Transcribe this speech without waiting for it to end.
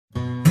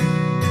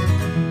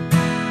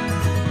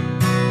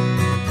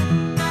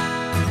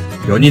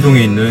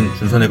연희동에 있는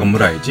준선의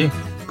건물 알지?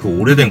 그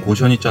오래된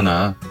고시원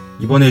있잖아.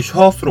 이번에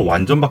쉐어하우스로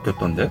완전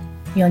바뀌었던데?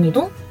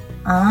 연희동?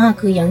 아,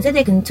 그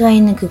연세대 근처에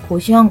있는 그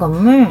고시원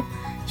건물?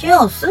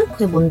 쉐어하우스?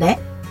 그게 뭔데?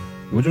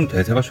 요즘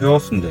대세가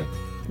쉐어하우스인데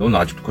넌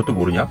아직도 그것도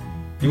모르냐?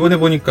 이번에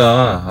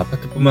보니까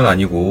아파트뿐만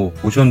아니고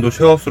고시원도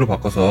쉐어하우스로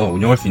바꿔서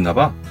운영할 수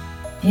있나봐.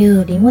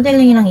 에휴,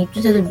 리모델링이랑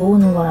입주자들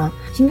모으는 거랑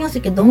신경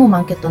쓸 게 너무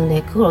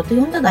많겠던데 그걸 어떻게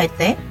혼자 다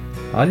했대?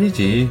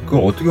 아니지,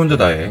 그걸 어떻게 혼자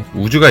다 해.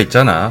 우주가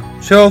있잖아.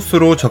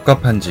 쉐어하우스로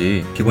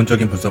적합한지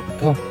기본적인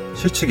분석부터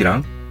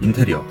실측이랑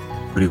인테리어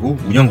그리고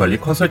운영관리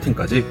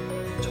컨설팅까지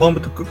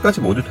처음부터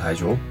끝까지 모두 다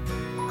해줘.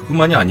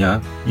 그뿐만이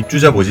아니야.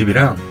 입주자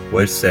모집이랑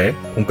월세,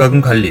 공과금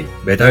관리,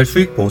 매달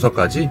수익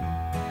보고서까지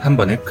한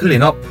번에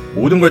클린업,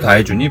 모든 걸 다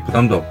해주니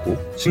부담도 없고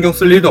신경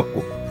쓸 일도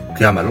없고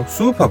그야말로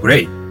슈퍼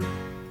그레이.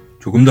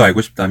 조금 더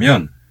알고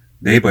싶다면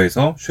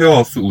네이버에서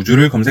쉐어하우스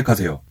우주를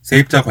검색하세요.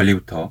 세입자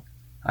관리부터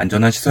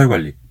안전한 시설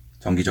관리,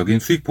 정기적인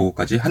수익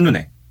보고까지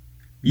한눈에.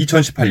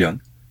 2018년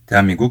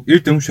대한민국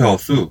 1등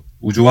쉐어하우스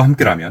우주와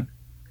함께라면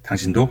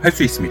당신도 할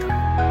수 있습니다.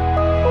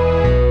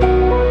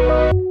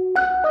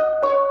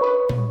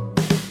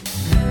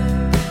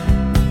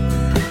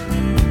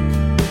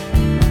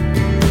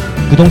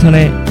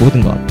 부동산의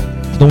모든 것,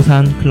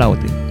 부동산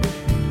클라우드.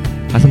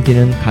 가슴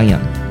뛰는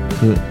강연,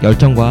 그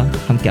열정과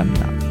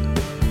함께합니다.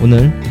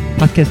 오늘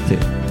팟캐스트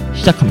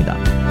시작합니다.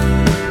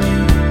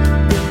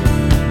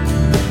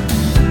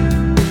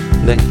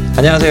 네,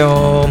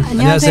 안녕하세요.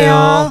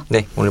 안녕하세요.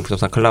 네, 오늘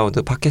부동산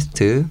클라우드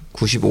팟캐스트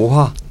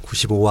 95화.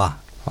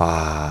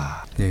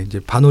 와. 네, 이제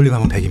반올림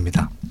하면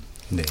 100입니다.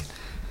 네.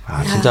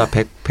 아, 진짜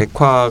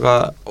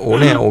 100화가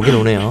오긴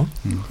오네요.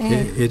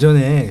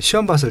 예전에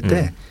시험 봤을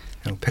때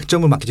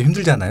 100점을 맞기 좀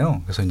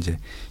힘들잖아요. 그래서 이제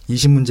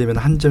 20문제면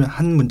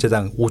한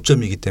문제당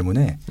 5점이기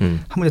때문에 한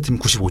문제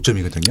틀리면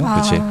 95점이거든요.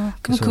 아,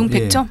 그렇지. 그럼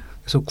 100점?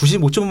 그래서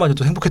 95점을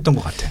맞아도 행복했던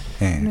것 같아.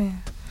 네. 네.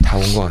 다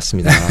온 것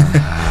같습니다.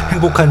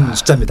 행복한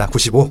숫자입니다.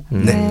 95.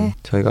 네.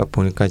 저희가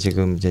보니까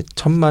지금 이제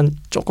 1000만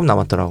조금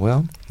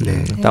남았더라고요.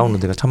 네.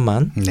 다운로드가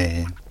 1000만.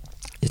 네.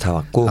 다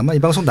왔고 아마 이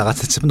방송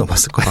나갔을 때쯤은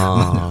넘었을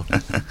거예요.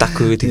 딱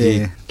그 되게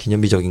네.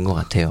 기념비적인 것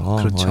같아요.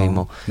 그렇죠. 거의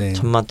뭐 네.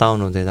 1000만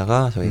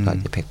다운로드에다가 저희가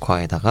이제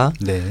 100화에다가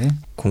네.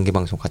 공개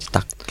방송까지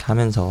딱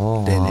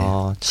하면서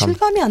참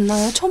실감이 안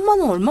나요. 1000만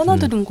원 얼마나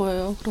들은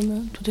거예요?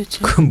 그러면 도대체?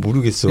 그건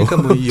모르겠어. 그러니까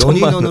뭐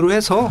연인원으로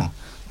해서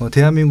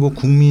대한민국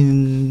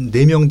국민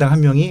 4명당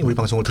 1명이 우리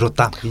방송을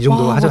들었다. 이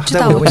정도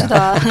하자고요.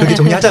 멋지다. 그렇게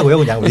정리하자고요.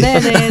 그냥 우리.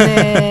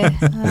 네네네.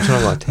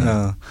 엄청난 것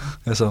같아요.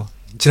 그래서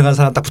지나가는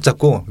사람 딱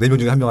붙잡고 4명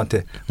중에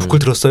 1명한테 북글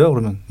들었어요?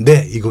 그러면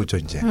네 이거죠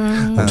이제.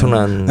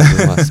 엄청난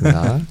것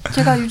같습니다.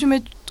 제가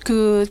요즘에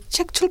그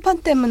책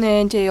출판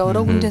때문에 이제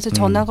여러 군데서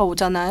전화가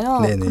오잖아요.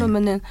 네네.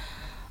 그러면은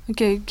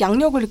이렇게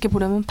양력을 이렇게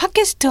보려면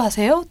팟캐스트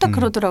하세요? 딱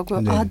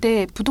그러더라고요. 네. 아,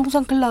 네.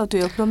 부동산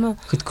클라우드요. 그러면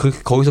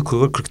거기서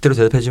그걸 그대로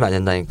대답해 주면 안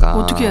된다니까.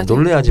 어떻게 해야 돼?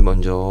 놀래야지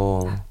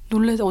먼저.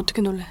 놀래서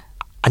어떻게 놀래?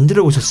 안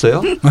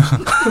들어보셨어요?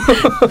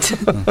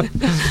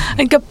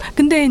 그러니까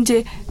근데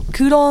이제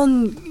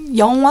그런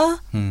영화,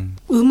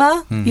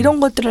 음악 이런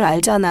것들을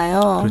알잖아요.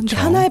 그렇죠. 근데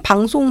하나의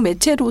방송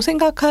매체로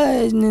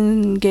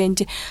생각하는 게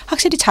이제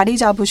확실히 자리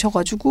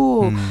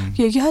잡으셔가지고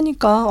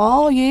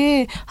얘기하니까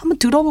예 한번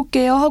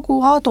들어볼게요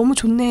하고 너무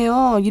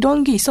좋네요.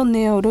 이런 게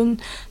있었네요.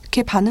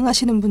 이렇게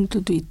반응하시는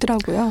분들도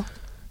있더라고요.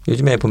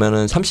 요즘에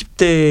보면은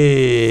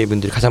 30대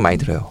분들이 가장 많이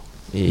들어요.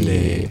 이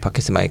네.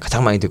 팟캐스트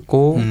가장 많이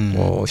듣고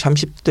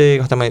 30대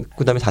가장 많이 듣고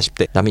그다음에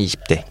 40대 그다음에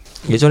 20대.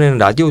 예전에는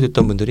라디오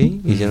듣던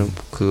분들이 이제는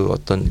그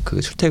어떤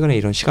그 출퇴근의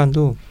이런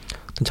시간도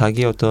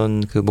자기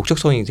어떤 그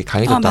목적성이 되게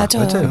강해졌다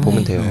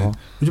보면 돼요. 네.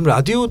 요즘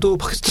라디오도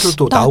팟캐스트로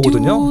또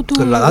나오거든요.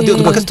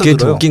 라디오도 팟캐스트로 그게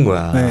들어요. 웃긴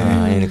거야.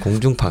 네.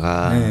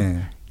 공중파가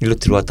네. 일로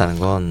들어왔다는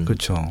건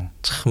그렇죠.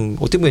 참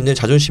어떻게 보면 옛날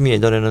자존심이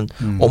예전에는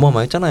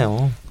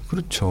어마어마했잖아요.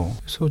 그렇죠.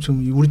 그래서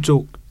지금 우리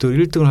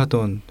쪽들 1등을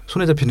하던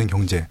손에 잡히는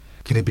경제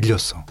걔네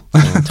밀렸어.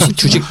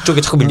 주식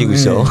쪽에 자꾸 밀리고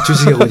있어.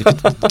 주식하고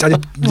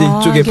이제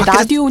이쪽에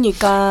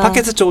라디오니까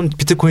팟캐스트 쪽은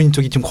비트코인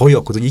쪽이 좀 거의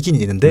없거든. 있긴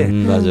있는데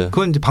맞아.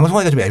 그건 이제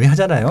방송하기가 좀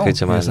애매하잖아요.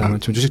 그렇죠, 그래서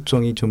좀 주식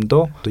쪽이 좀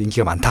더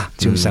인기가 많다.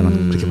 지금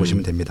시장은 그렇게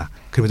보시면 됩니다.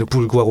 그럼에도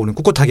불구하고 오늘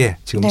꿋꿋하게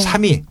지금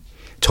 3위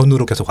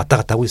전후로 계속 왔다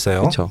갔다 하고 있어요.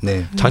 그렇죠.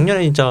 네.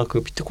 작년에 진짜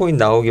그 비트코인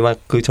나오기 막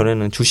그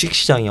전에는 주식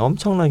시장이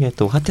엄청나게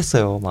또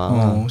핫했어요.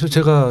 그래서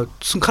제가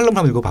쓴 칼럼을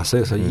한번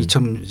읽어봤어요. 그래서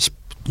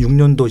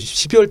 2016년도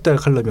 12월 달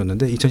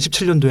칼럼이었는데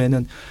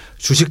 2017년도에는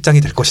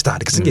주식장이 될 것이다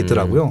이렇게 쓴 게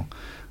있더라고요.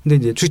 근데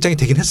이제 주식장이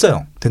되긴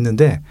했어요.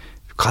 됐는데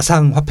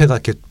가상 화폐가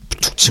이렇게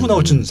툭 치고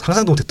나올 줄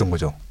상상도 못했던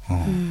거죠.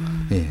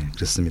 예,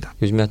 그렇습니다.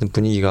 요즘에 하여튼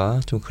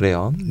분위기가 좀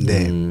그래요.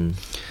 네.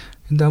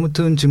 근데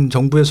아무튼 지금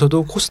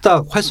정부에서도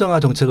코스닥 활성화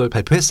정책을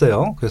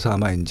발표했어요. 그래서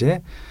아마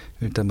이제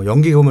일단 뭐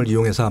연기금을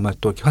이용해서 아마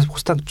또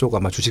코스닥 쪽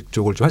아마 주식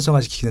쪽을 좀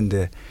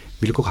활성화시키는데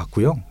밀 것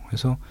같고요.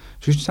 그래서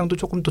주식시장도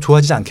조금 더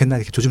좋아지지 않겠나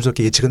이렇게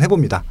조심스럽게 예측은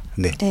해봅니다.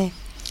 네.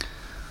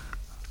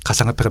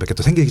 가상화폐가 몇 개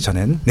또 생기기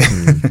전엔. 네.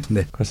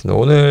 네. 그렇습니다.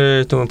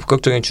 오늘 또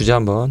본격적인 주제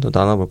한번 또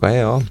나눠볼까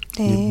해요.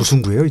 네.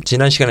 무슨 구예요?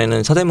 지난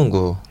시간에는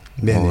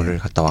서대문구를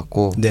갔다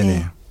왔고,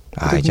 네네.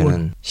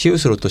 이제는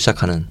시옷으로 또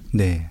시작하는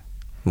네.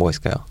 뭐가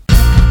있을까요?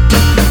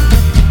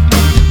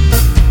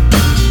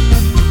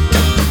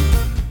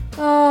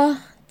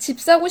 집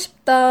사고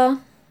싶다.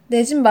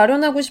 내 집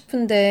마련하고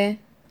싶은데.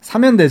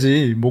 사면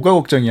되지. 뭐가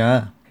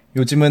걱정이야.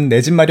 요즘은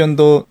내 집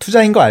마련도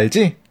투자인 거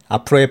알지?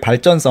 앞으로의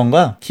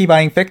발전성과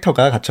키바잉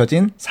팩터가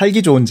갖춰진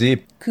살기 좋은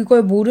집.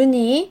 그걸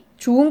모르니?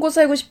 좋은 곳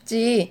살고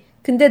싶지.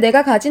 근데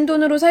내가 가진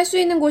돈으로 살 수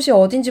있는 곳이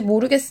어딘지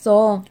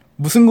모르겠어.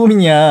 무슨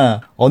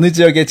고민이야. 어느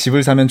지역에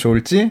집을 사면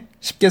좋을지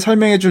쉽게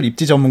설명해줄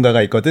입지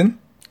전문가가 있거든.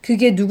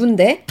 그게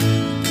누군데?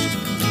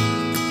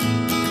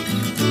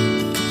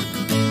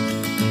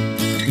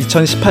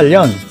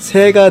 2018년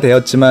새해가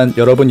되었지만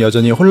여러분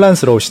여전히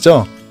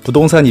혼란스러우시죠?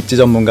 부동산 입지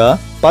전문가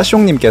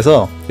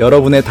빠숑님께서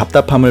여러분의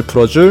답답함을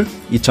풀어줄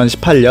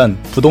 2018년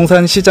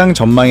부동산 시장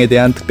전망에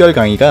대한 특별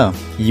강의가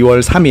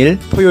 2월 3일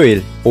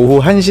토요일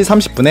오후 1시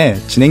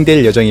 30분에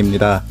진행될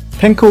예정입니다.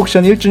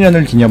 탱크옥션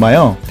 1주년을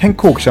기념하여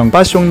탱크옥션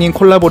빠숑님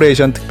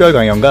콜라보레이션 특별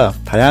강연과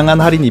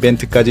다양한 할인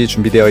이벤트까지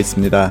준비되어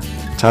있습니다.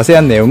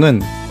 자세한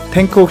내용은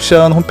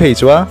탱크옥션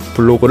홈페이지와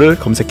블로그를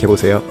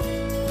검색해보세요.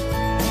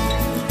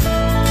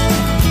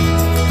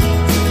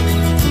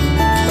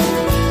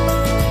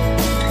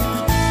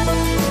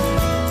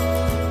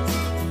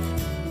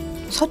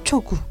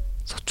 서초구.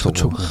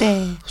 서초구.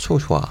 네.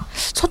 서초 좋아.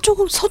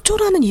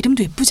 서초라는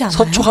이름도 예쁘지 않아요?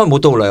 서초하면 못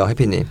떠올라요,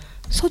 해피님.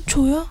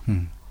 서초요?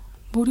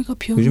 머리가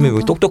비었나 요즘에 왜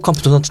똑똑한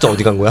부동산 투자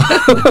어디 간 거야?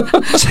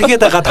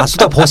 책에다가 다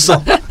쏟아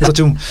부었어. 그래서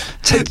지금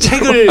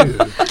책을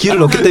기를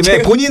넣기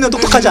때문에 본인은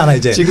똑똑하지 않아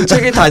이제. 지금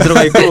책에 다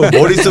들어가 있고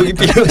머릿속이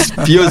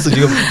비었어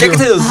지금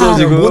깨끗해졌어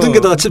지금. 모든 게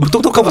다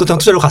똑똑한 부동산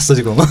투자로 갔어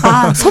지금.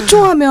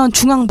 서초하면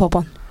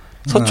중앙법원.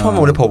 서초하면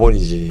원래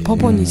법원이지.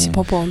 법원이지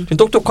법원. 지금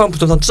똑똑한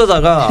부동산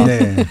투자자가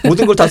네.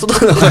 모든 걸 다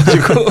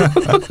쏟아내가지고.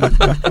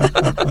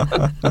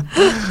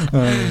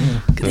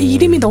 근데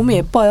이름이 너무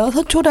예뻐요.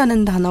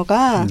 서초라는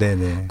단어가.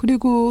 네네.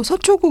 그리고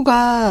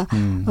서초구가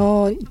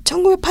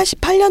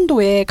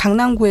 1988년도에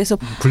강남구에서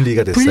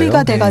분리가 됐어요.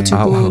 분리가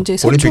돼가지고 이제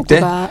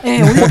서초구가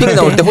올림픽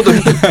나올 때 호돌이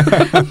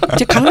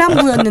이제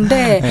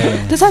강남구였는데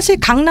근데 사실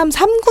강남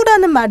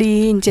 3구라는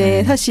말이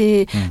이제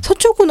사실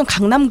서초구는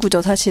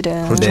강남구죠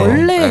사실은. 그렇죠.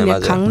 원래 네,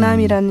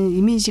 강남이라는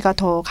이미지가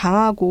더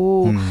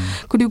강하고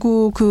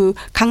그리고 그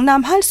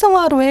강남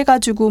활성화로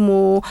해가지고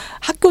뭐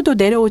학교도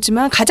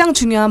내려오지만 가장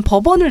중요한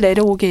법원을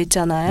내려오게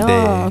했잖아요.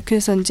 네.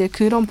 그래서 이제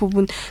그런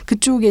부분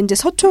그쪽에 이제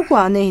서초구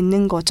안에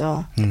있는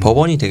거죠.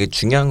 법원이 되게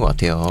중요한 것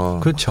같아요.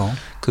 그렇죠.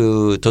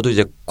 저도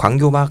이제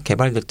광교 막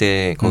개발될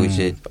때 거기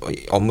이제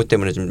업무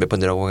때문에 좀 몇 번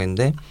내려가고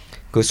했는데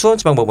그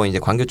수원지방법원이 이제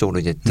광교 쪽으로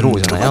이제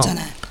들어오잖아요.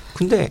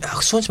 근데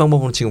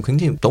수원지방법원은 지금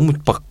굉장히 너무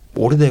막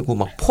오래되고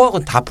막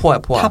포화건 다 포화야.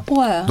 다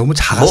포화야. 너무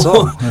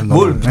작아서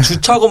뭘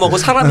주차고 뭐고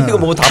사람이고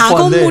뭐고 다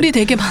포화인데 건물이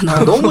되게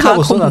많아. 너무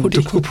작았어. 난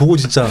그거 보고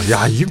진짜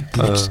이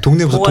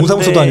동네 무슨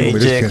동사무소도 아니고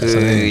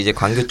이렇게 이제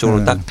광교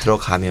쪽으로 딱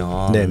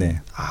들어가면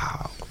네네.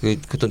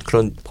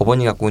 그런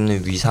법원이 갖고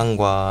있는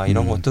위상과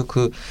이런 것도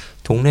그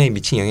동네에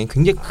미친 영향이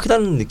굉장히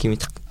크다는 느낌이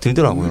딱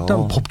들더라고요.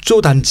 일단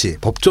법조 단지,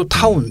 법조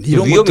타운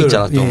이런 위험이 것들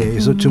있잖아, 또. 예,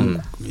 그래서 좀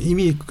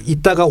이미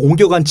있다가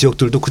옮겨간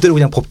지역들도 그대로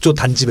그냥 법조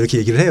단지 이렇게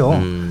얘기를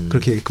해요.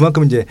 그렇게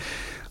그만큼 이제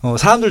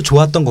사람들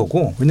좋았던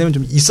거고 왜냐하면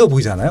좀 있어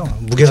보이잖아요.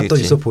 무게가 또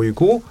있어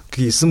보이고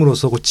그게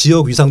있음으로써 그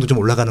지역 위상도 좀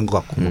올라가는 것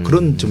같고 뭐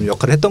그런 좀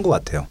역할을 했던 것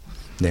같아요.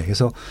 네,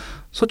 그래서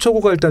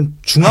서초구가 일단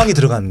중앙이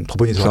들어간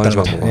법원이 들어갔다는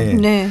거죠. 네.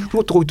 네.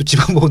 그리고 또 거기 또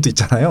지방법원도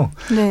있잖아요.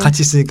 네.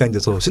 같이 있으니까 이제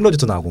더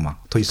시너지도 나고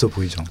막 더 있어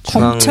보이죠.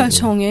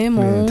 검찰청에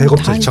뭐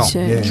대검찰청.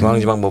 예.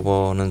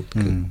 중앙지방법원은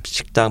그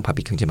식당 밥이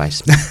굉장히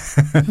맛있습니다.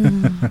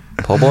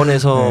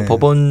 법원에서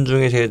법원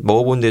중에 제가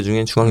먹어본 데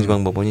중에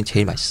중앙지방법원이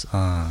제일 맛있어.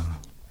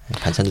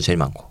 반찬도 제일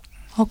많고.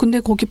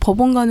 근데 거기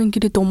법원 가는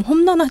길이 너무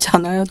험난하지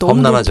않아요?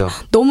 험난하죠.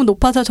 너무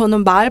높아서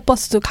저는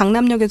마을버스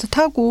강남역에서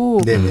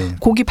타고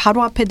거기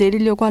바로 앞에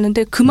내리려고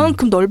하는데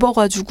그만큼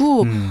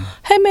넓어가지고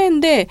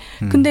헤매는데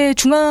근데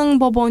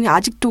중앙법원이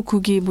아직도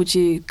거기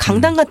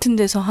강당 같은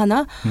데서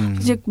하나?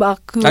 이제 막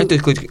아니 또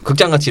그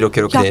극장같이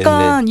이렇게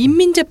약간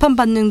인민재판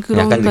받는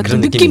그런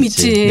같은 느낌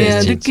있지. 네,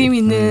 느낌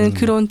있는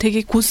그런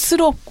되게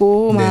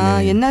고스럽고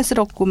막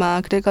옛날스럽고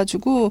막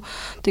그래가지고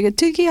되게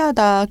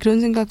특이하다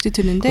그런 생각이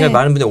드는데 그러니까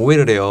많은 분들이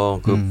오해를 해요.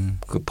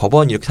 그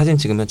법원 이렇게 사진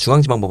찍으면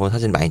중앙지방법원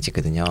사진 많이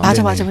찍거든요.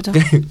 맞아.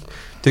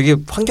 되게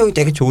환경이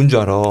되게 좋은 줄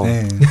알아.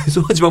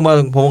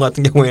 수원지방법원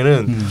같은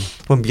경우에는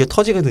미가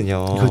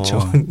터지거든요.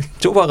 그렇죠.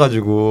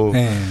 좁아가지고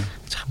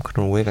참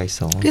그런 오해가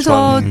있어.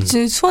 그래서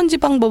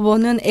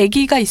수원지방법원은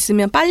아기가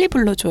있으면 빨리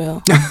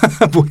불러줘요.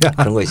 뭐야?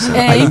 그런 거 있어.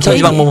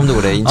 인천지방법원도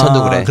그래.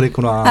 인천도 그래.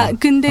 그랬구나.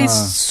 근데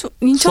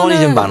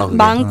인천은 좀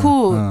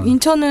많고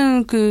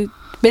인천은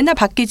맨날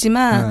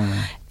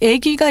바뀌지만.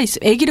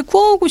 아기를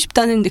구워오고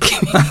싶다는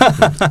느낌이.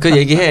 그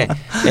얘기해.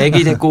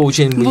 아기 데리고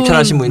오신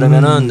입찰하신 분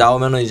이러면은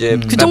나오면은 이제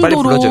그 빨리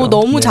정도로 불러줘요.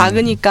 너무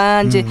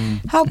작으니까 이제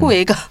하고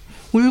애가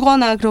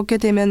울거나 그렇게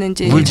되면은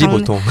이제 울지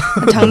보통.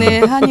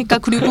 장례하니까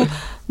그리고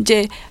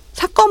이제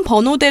사건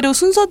번호대로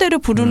순서대로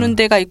부르는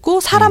데가 있고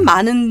사람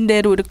많은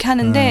데로 이렇게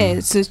하는데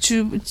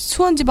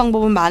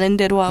수원지방법은 많은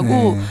데로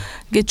하고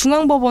이게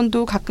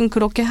중앙법원도 가끔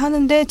그렇게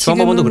하는데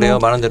중앙법원도 그래요.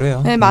 많은 대로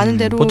해요. 네, 많은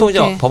대로. 보통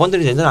이제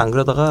법원들이 예전에 안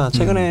그러다가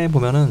최근에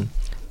보면은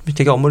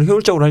되게 업무를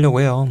효율적으로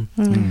하려고 해요.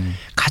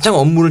 가장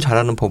업무를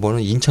잘하는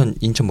법원은 인천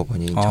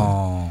법원이에요.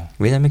 인천.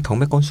 왜냐하면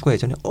경매 건수가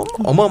예전에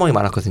어마어마하게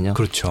많았거든요.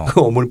 그렇죠.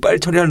 그 업무를 빨리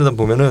처리하려다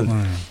보면은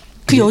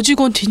그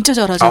여직원 진짜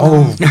잘하잖아.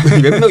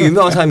 몇 명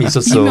유명한 사람이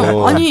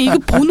있었어. 아니 이거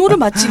번호를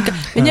맞지. 그러니까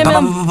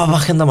왜냐면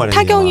했단 말이야.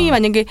 타경이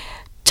만약에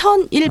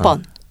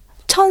 1001번,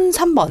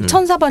 1003번,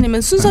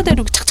 1004번이면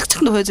순서대로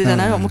착착착 넣어야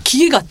되잖아요. 뭐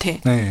기계 같아.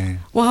 네.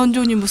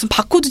 완전히 무슨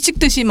바코드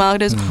찍듯이 막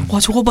그래서 와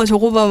저거 봐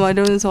막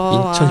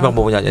이러면서.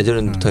 인천지방법원이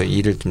예전부터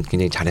일을 좀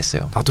굉장히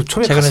잘했어요. 나도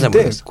처음에 최근에 갔을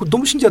때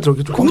너무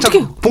신기하더라고요.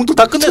 봉투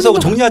다 끝내서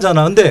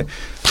정리하잖아. 근데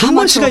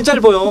정말 시간이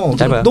짧아요.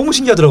 너무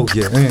신기하더라고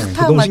그게.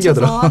 너무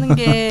신기하더라고. 하는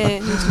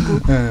게.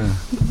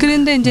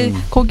 그런데 이제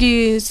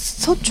거기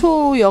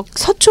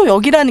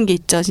서초역이라는 게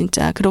있죠,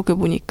 진짜. 그렇게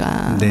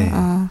보니까. 네.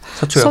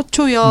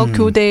 서초역,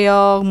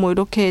 교대역 뭐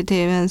이렇게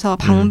되면서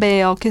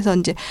방배역 해서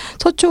이제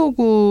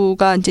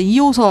서초구가 이제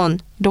 2호선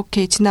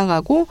이렇게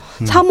지나가고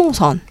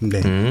 3호선,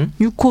 네.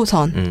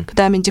 6호선,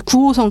 그다음에 이제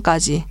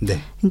 9호선까지. 네.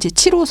 이제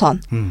 7호선.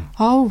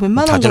 아우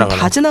웬만한 건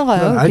다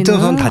지나가요.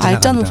 알짜노선 다 지나갑니다.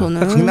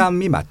 알짜노선은.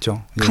 강남이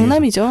맞죠.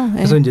 강남이죠. 네.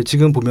 그래서 이제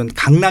지금 보면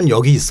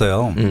강남역이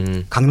있어요.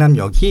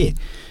 강남역이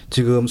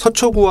지금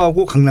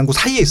서초구하고 강남구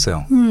사이에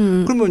있어요.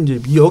 그러면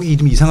이제 여기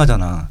이름이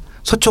이상하잖아.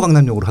 서초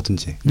강남역으로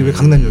하든지. 근데 왜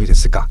강남역이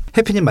됐을까?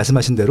 해피님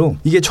말씀하신 대로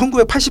이게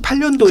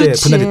 1988년도에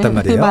분할됐단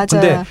말이에요.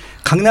 근데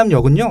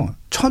강남역은요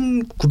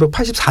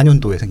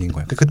 1984년도에 생긴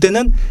거예요.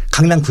 그때는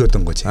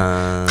강남구였던 거지.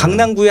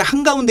 강남구의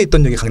한가운데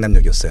있던 역이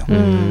강남역이었어요.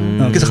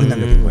 그래서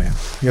강남역인 거예요.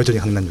 여전히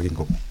강남역인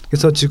거고.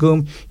 그래서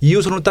지금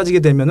 2호선으로 따지게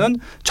되면은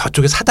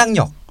저쪽에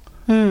사당역,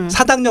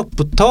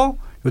 사당역부터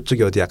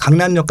이쪽이 어디야?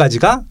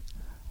 강남역까지가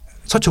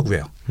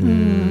서초구예요.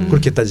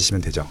 그렇게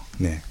따지시면 되죠.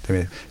 네.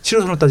 그다음에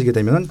 7호선으로 따지게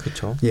되면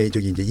그렇죠. 예,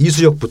 저기 이제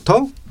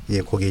이수역부터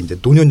거기 이제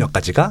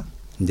논현역까지가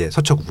이제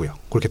서초구고요.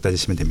 그렇게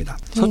따지시면 됩니다.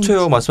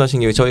 서초역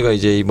말씀하신 게 저희가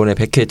이제 이번에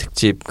 100회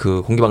특집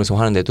그 공개 방송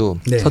하는데도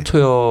네.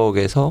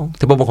 서초역에서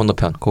대법원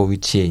건너편 그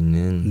위치에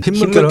있는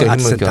흰물결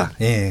아트센터.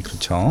 예,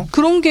 그렇죠.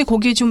 그런 게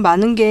거기에 좀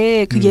많은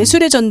게 그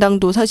예술의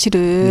전당도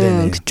사실은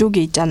네네.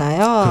 그쪽에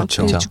있잖아요.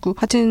 그렇죠. 그래가지고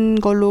같은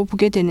걸로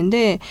보게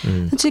되는데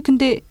사실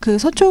근데 그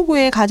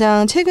서초구에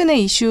가장 최근에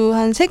이슈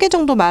한 3개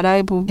정도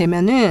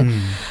말해보면은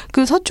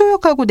그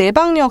서초역하고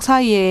내방역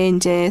사이에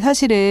이제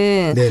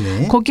사실은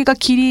네네. 거기가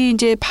길이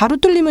이제 바로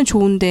뚫리면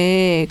좋은데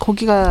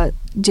거기가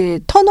이제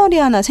터널이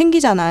하나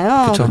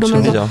생기잖아요. 그쵸,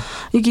 그러면서 그쵸.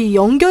 이게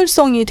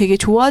연결성이 되게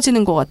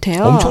좋아지는 것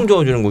같아요. 엄청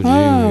좋아지는 거지.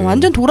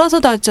 완전 돌아서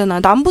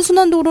닿잖아.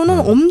 남부순환도로는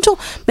엄청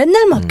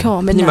맨날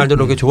막혀. 맨날.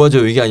 말대로 그게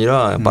좋아져요 이게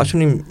아니라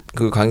빠슈님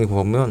그 강의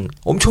보면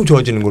엄청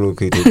좋아지는 걸로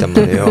그게 돼 있단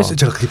말이에요. 그래서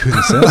제가 그렇게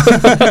표현했어요.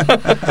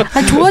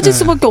 아니, 좋아질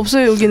수밖에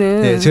없어요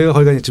여기는. 네, 제가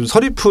거기가 지금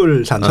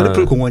서리풀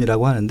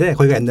공원이라고 하는데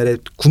거기가 옛날에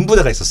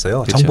군부대가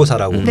있었어요. 그쵸.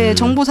 정보사라고. 네,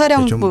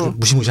 정보사령부. 좀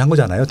무시무시한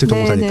거잖아요.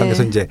 정보사니까. 네.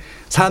 그래서 이제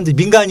사람들이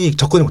민간이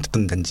접근을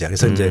못했던 단지야.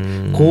 그래서 이제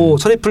그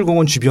서리풀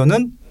공원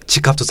주변은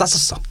집값도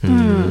쌌었어.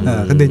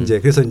 근데 이제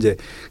그래서 이제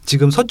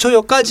지금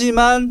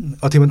서초역까지만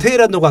어떻게 보면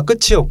테헤란로가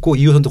끝이었고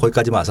 2호선도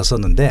거기까지만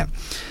왔었었는데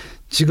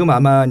지금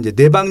아마 이제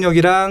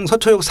내방역이랑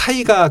서초역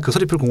사이가 그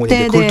서리풀 공원인데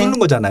네, 그걸 네. 뚫는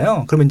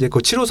거잖아요. 그러면 이제 그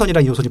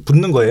 7호선이랑 2호선이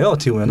붙는 거예요.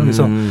 어떻게 보면은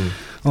그래서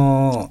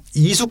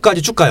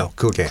이수까지 쭉 가요.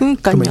 그게.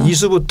 그러니까요. 그러면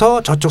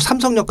이수부터 저쪽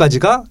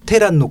삼성역까지가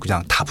테헤란로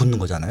그냥 다 붙는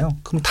거잖아요.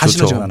 그럼 다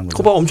시너지가 나는 거죠.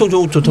 그거 봐 엄청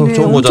좋은 네,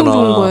 엄청 거잖아.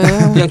 좋은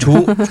거예요. 그냥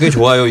그게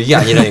좋아요. 이게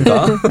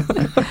아니라니까.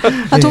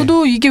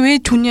 저도 이게 왜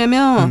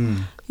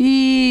좋냐면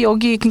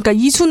여기 그러니까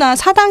이수나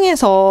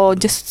사당에서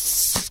이제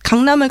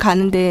강남을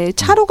가는데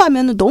차로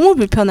가면은 너무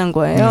불편한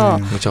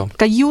거예요. 그렇죠.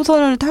 그러니까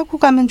 2호선을 타고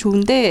가면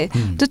좋은데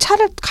또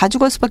차를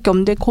가지고 갈 수밖에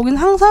없는데 거기는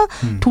항상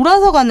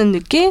돌아서 가는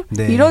느낌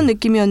네. 이런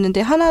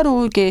느낌이었는데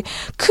하나로 이게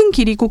큰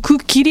길이고 그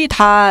길이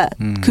다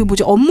그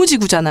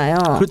업무지구잖아요.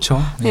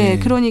 그렇죠. 네,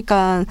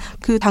 그러니까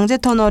그 당제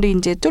터널이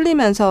이제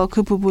뚫리면서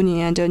그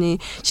부분이 완전히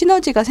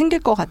시너지가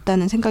생길 것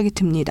같다는 생각이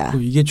듭니다.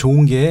 이게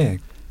좋은 게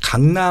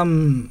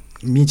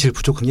강남이 제일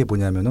부족한 게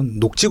뭐냐면은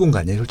녹지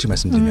공간이에요. 솔직히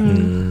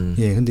말씀드리면.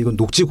 예, 근데 이건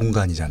녹지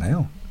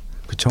공간이잖아요.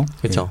 그렇죠?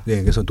 그렇죠.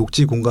 예, 그래서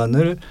녹지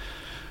공간을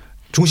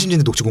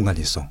중심지인데 녹지 공간이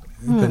있어.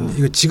 그러니까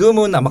이거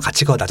지금은 아마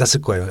가치가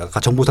낮았을 거예요. 아까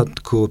정보사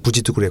그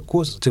부지도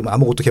그랬고 지금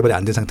아무것도 개발이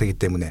안 된 상태이기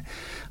때문에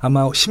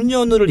아마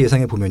 10년 후를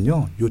예상해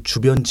보면요, 요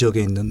주변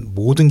지역에 있는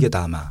모든 게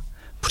다 아마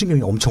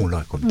프리미엄이 엄청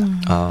올라갈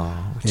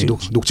겁니다. 예,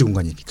 녹지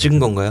공간이니까. 찍은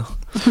건가요?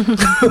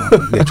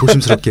 네,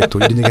 조심스럽게 또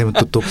이런 얘기하면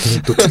또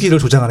투기를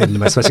조장하는 분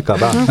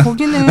말씀하실까봐.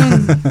 거기는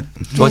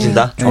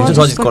좋아진다. 네, 엄청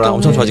좋아질 거라. 좋아질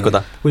엄청 것 좋아질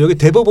거다. 여기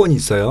대법원이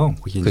있어요.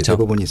 거기 이제 그렇죠.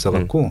 대법원이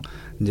있어갖고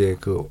이제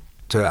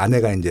저희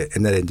아내가 이제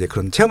옛날에 이제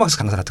그런 체험학습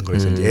강사 같은 걸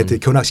해서 이제 애들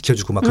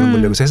견학시켜주고 막 그런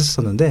걸 여기서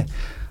했었었는데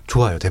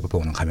좋아요.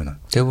 대법원은 가면은.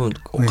 대부분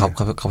네.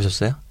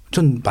 가보셨어요?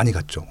 전 많이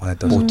갔죠.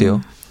 뭐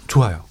어때요?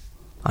 좋아요.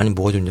 아니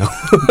뭐가 좋냐고.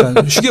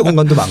 그러니까 휴게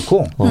공간도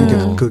많고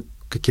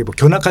그렇게 뭐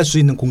견학할 수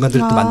있는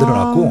공간들도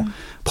만들어놨고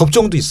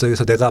법정도 있어요.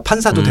 그래서 내가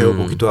판사도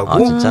되어보기도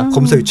하고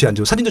검사 위치에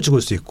앉고 사진도 찍을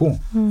수 있고.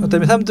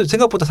 그다음에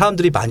생각보다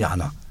사람들이 많이 안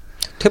와.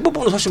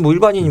 대법원은 사실 뭐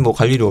일반인이 뭐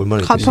갈 일이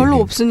얼마나 있겠어요.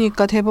 별로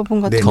없으니까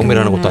대법원 같은 네.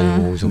 경매라는 것도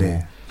아니고 그래서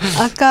네.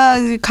 아까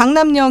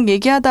강남역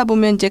얘기하다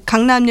보면 이제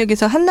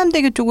강남역에서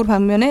한남대교 쪽으로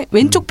방면에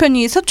왼쪽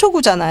편이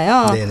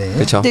서초구잖아요. 네네.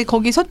 그렇죠. 근데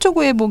거기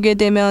서초구에 보게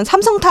되면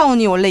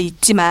삼성타운이 원래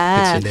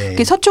있지만 그치, 네.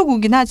 그게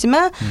서초구긴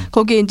하지만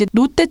거기에 이제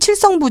롯데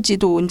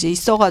칠성부지도 이제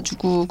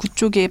있어가지고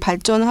그쪽에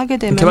발전하게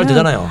되면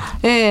개발되잖아요.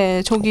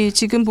 네, 저기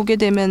지금 보게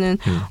되면은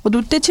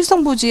롯데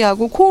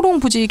칠성부지하고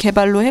코오롱부지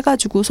개발로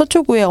해가지고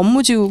서초구에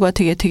업무지구가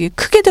되게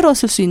크게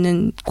들었을 수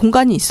있는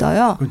공간이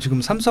있어요.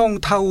 지금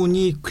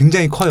삼성타운이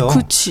굉장히 커요.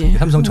 그렇지.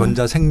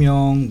 삼성전자,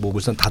 생명, 뭐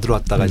물산 다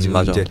들어왔다가 지금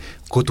맞아. 이제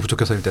그것도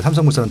부족해서 일단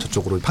삼성물산은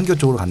저쪽으로 판교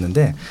쪽으로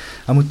갔는데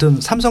아무튼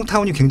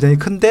삼성타운이 굉장히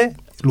큰데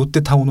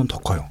롯데타운은 더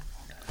커요.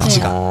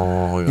 부지가.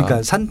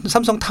 그러니까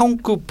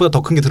삼성타운급보다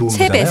더 큰 게 들어오는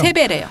거잖아요.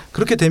 3배래요.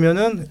 그렇게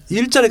되면은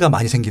일자리가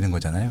많이 생기는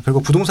거잖아요.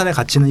 그리고 부동산의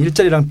가치는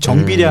일자리랑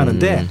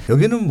정비례하는데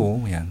여기는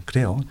뭐 그냥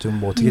그래요.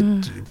 좀 뭐 어떻게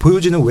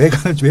보여지는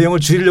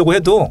외형을 줄이려고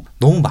해도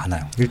너무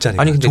많아요.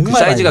 일자리가. 아니 근데 그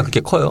정말 사이즈가 많이. 그렇게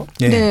커요?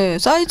 예. 네,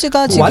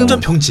 사이즈가 지금 완전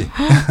평지.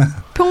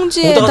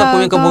 평지에다가 오다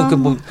보니까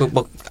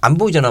뭐 안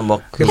보이잖아.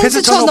 막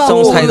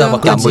펜스처럼 사이다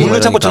밖에 안 보이는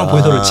물류창고처럼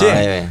보여서 그렇지.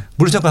 예.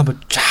 물류창고 한번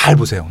잘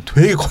보세요.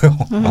 되게 커요.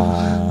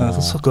 아.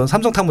 그래서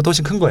삼성타운보다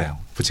훨씬 큰 거예요.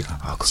 부지가.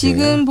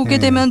 지금 보게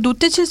되면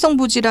롯데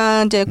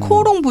칠성부지랑 이제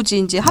코오롱 부지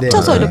이제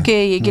합쳐서 네.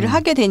 이렇게 얘기를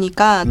하게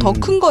되니까 더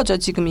큰 거죠.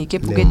 지금 이게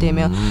보게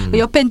되면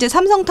옆에 이제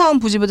삼성타운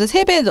부지보다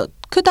 3배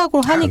크다고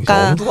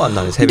하니까. 엄두가 안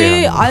나네. 3배.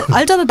 근데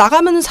알잖아.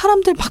 나가면은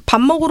사람들 막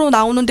밥 먹으러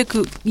나오는데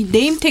그 이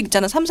네임택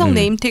있잖아. 삼성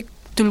네임택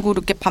들고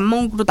이렇게 밥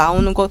먹으러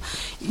나오는 거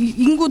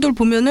인구들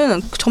보면은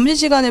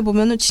점심시간에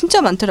보면은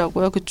진짜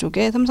많더라고요.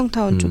 그쪽에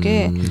삼성타운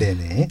쪽에.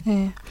 네네.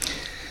 네.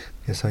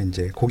 그래서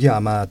이제 거기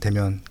아마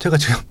되면 제가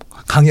지금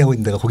강의하고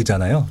있는 데가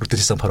거기잖아요.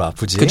 롯데칠성 바로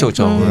앞부지.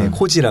 그렇죠. 네,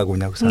 코지라고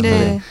그냥 사는데.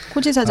 네.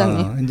 코지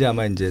사장님. 이제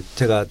아마 이제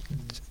제가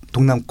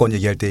동남권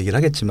얘기할 때 얘기를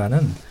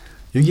하겠지만은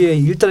여기에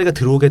일자리가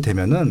들어오게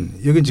되면은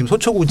여기는 지금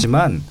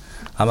서초구지만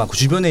아마 그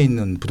주변에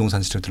있는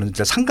부동산 시장들은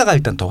상가가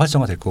일단 더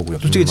활성화될 거고요.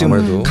 솔직히 지금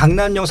아무래도.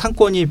 강남역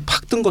상권이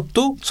팍 뜬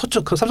것도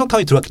그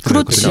삼성타운이 들어왔기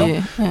때문에 그렇지.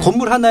 그렇거든요. 네.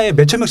 건물 하나에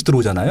몇천 명씩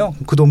들어오잖아요.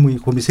 그 건물이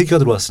 3개가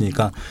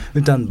들어왔으니까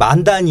일단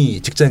만 단위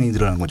직장인이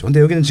늘어나는 거죠. 근데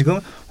여기는 지금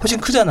훨씬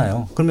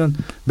크잖아요. 그러면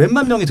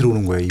몇만 명이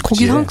들어오는 거예요. 이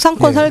거기 부지에.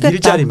 상권 살겠다.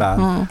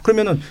 일자리만.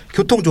 그러면은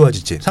교통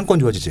좋아지지, 상권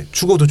좋아지지,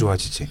 주거도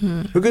좋아지지.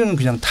 여기는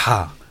그냥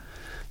다.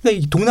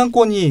 그러니까 이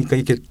동남권이 그러니까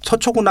이렇게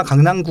서초구나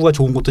강남구가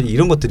좋은 것들이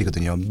이런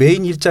것들이거든요.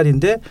 메인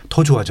일자리인데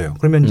더 좋아져요.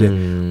 그러면 이제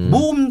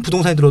모든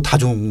부동산이 들어도 다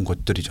좋은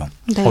것들이죠.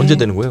 네. 언제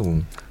되는 거예요?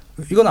 그럼?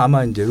 이건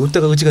아마 이제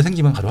롯데가 의지가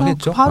생기면 바로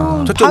하겠죠.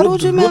 바로 저쪽 바로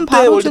주면 롯데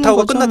바로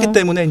월드타워가 주는 거죠. 끝났기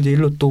때문에 이제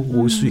일로 또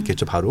올 수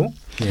있겠죠. 바로.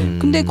 예.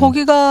 근데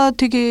거기가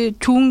되게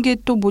좋은 게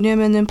또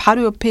뭐냐면은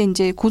바로 옆에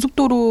이제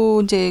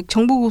고속도로 이제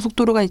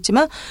정부고속도로가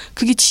있지만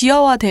그게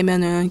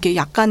지하화되면은 이게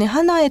약간의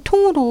하나의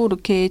통으로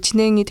이렇게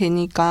진행이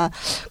되니까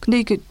근데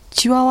이게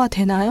지하화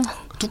되나요?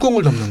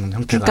 뚜껑을 덮는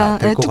형태가 그러니까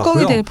될 것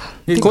뚜껑이 같고요.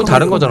 그건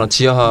다른 거잖아.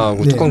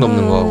 지하하고 네. 뚜껑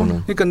덮는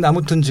거하고는. 그러니까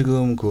아무튼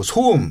지금 그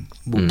소음,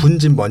 뭐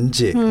분진,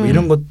 먼지 뭐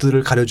이런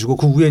것들을 가려주고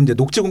그 위에 이제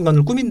녹지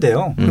공간을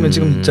꾸민대요. 그러면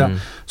지금 진짜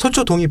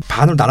서초동이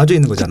반으로 나눠져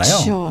있는 거잖아요.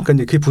 그쵸. 그러니까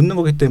이제 그게 붙는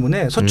거기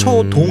때문에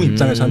서초동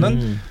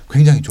입장에서는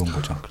굉장히 좋은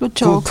거죠.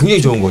 그렇죠.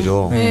 굉장히 좋은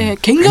거죠. 네,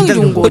 굉장히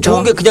좋은 그 거죠.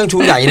 좋은 게 그냥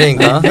좋은 게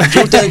아니라니까.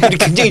 좋을 때는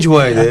굉장히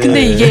좋아야 돼.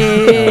 근데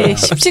이게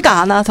쉽지가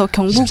않아서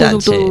쉽지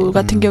않지. 경부고속도로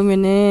같은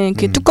경우에는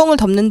그 뚜껑을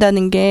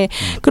덮는다는 게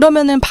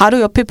그러면은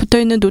바로 옆에 붙어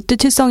있는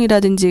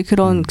롯데칠성이라든지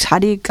그런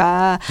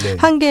자리가 네.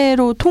 한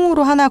개로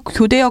통으로 하나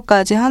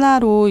교대역까지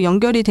하나로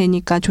연결이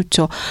되니까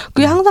좋죠.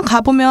 그게 항상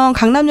가보면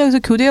강남역에서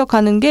교대역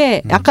가는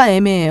게 약간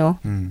애매해요.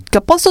 그러니까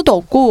버스도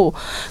없고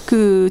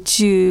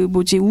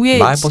위에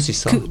마을버스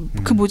있어.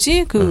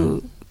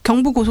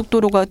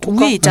 경부고속도로가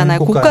위에 있잖아요.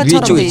 고가. 고가처럼 돼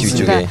위쪽에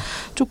있으니까 위쪽에.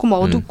 조금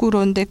어둡고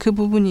그런데 그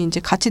부분이 이제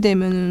같이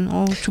되면은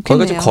좋겠네요.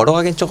 거기가 좀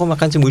걸어가긴 조금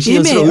약간 좀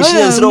애매해요.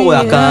 의심스러워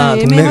약간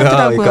동네가.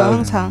 애매하더라고요, 그러니까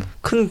항상.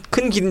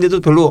 큰 길인데도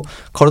별로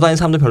걸어다니는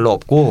사람도 별로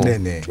없고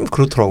네네. 좀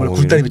그렇더라고요.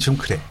 굴다리미 좀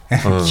그래.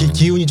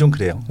 기운이 좀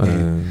그래요. 네.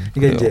 그러니까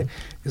그래요. 이제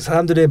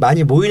사람들의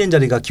많이 모이는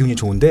자리가 기운이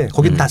좋은데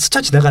거긴 다 스쳐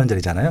지나가는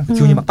자리잖아요.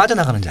 기운이 막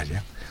빠져나가는 자리예요.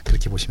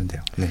 그렇게 보시면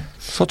돼요. 네.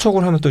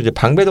 서초구를 하면 또 이제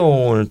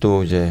방배동을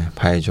또 이제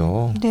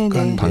봐야죠. 네네.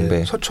 그러니까 방배.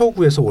 이제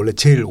서초구에서 원래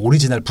제일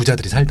오리지널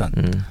부자들이 살던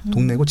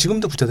동네고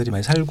지금도 부자들이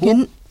많이 살고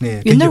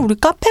네, 옛날 되게 우리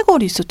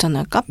카페거리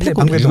있었잖아요. 카페거리.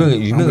 방배동.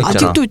 유명했잖아.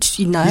 아직도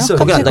있나요? 있어요.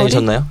 거기 안 카페거리?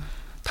 다니셨나요?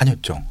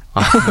 다녔죠.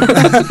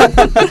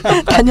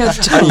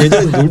 다녔죠. 아니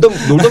예전에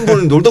놀던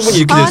분이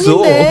이렇게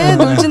됐어. 아닌데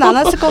놀진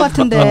않았을 것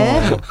같은데.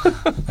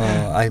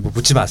 아니 뭐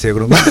묻지 마세요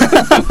그런 거.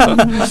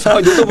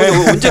 아니, 놀던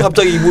분이 언제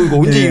갑자기 이거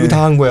언제 네. 이거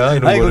다 한 거야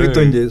이런 아니 거를. 거기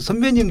또 이제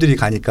선배님들이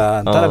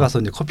가니까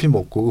따라가서 이제 커피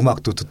먹고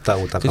음악도 듣다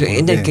오다. 그죠.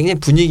 옛날에 굉장히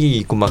분위기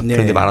있고 막 네.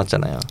 그런 데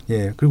많았잖아요.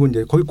 예 그리고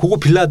이제 거기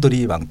고급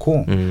빌라들이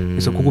많고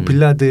그래서 고급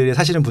빌라들에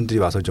사시는 분들이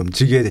와서 좀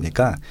즐겨야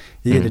되니까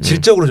이게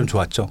질적으로 좀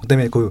좋았죠.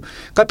 그다음에 그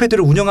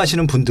카페들을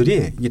운영하시는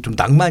분들이 이게 좀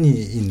낭만이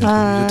있는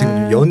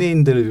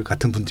연예인들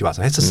같은 분들이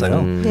와서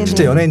했었어요. 네네.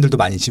 진짜 연예인들도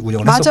많이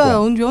운영을 했었고.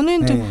 맞아요.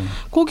 연예인들 네.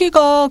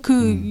 거기가 그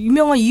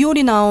유명한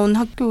이효리 나온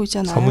학교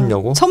있잖아요.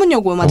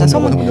 서문여고 맞아.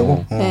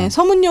 서문여고. 네,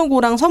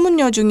 서문여고랑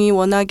서문여중이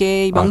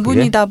워낙에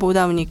명분이다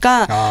보다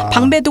보니까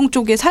방배동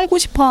쪽에 살고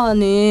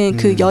싶어하는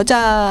그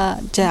여자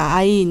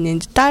아이 있는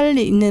딸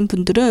있는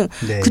분들은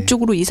네.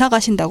 그쪽으로 이사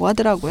가신다고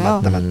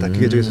하더라고요. 맞다.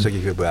 그게 저기서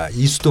저기 그 뭐야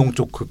이수동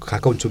쪽 그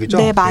가까운 쪽이죠.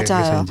 네,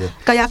 맞아요.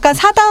 그러니까 약간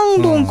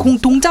사당동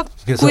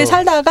동작구에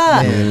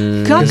살다가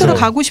그 학교를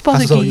가고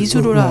싶어서 이렇게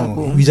이수를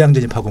하고 위장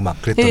전입하고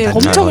막 그랬던 네,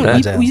 단지. 엄청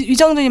맞아요.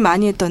 위장 전입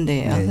많이 했던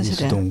데예요. 네, 사실은.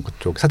 이수동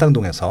그쪽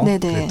사당동에서 네네.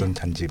 그랬던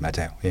단지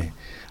맞아요. 예.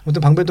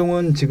 아무튼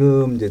방배동은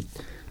지금 이제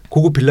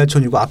고급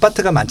빌라촌이고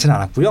아파트가 많지는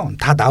않았고요.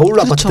 다 나홀로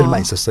그렇죠.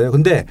 아파트들만 있었어요.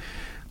 근데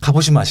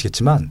가보시면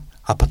아시겠지만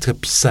아파트가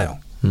비싸요.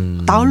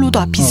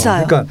 나홀로도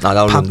비싸요. 그러니까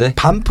나홀로인데?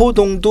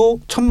 반포동도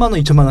 1,000만 원,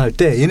 2,000만 원 할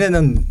때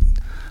얘네는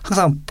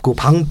항상 그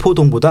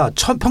방포동보다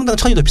평당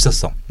 1,000이 더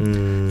비쌌어.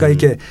 그러니까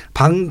이렇게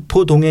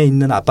방포동에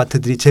있는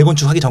아파트들이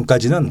재건축하기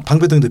전까지는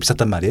방배동이 더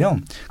비쌌단 말이에요.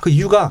 그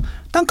이유가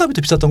땅값이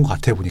더 비쌌던 것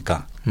같아요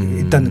보니까.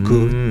 일단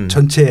그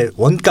전체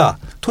원가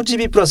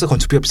토지비 플러스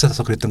건축비가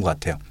비싸서 그랬던 것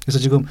같아요. 그래서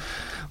지금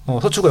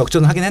서초구가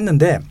역전을 하긴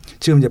했는데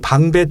지금 이제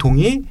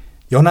방배동이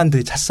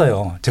연안들이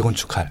찼어요.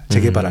 재건축할,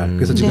 재개발할.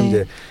 그래서 지금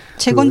이제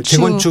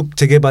재건축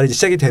재개발이 이제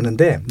시작이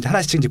되는데 이제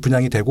하나씩 이제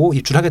분양이 되고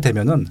입주하게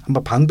되면은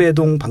한번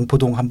방배동,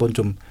 방포동 한번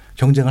좀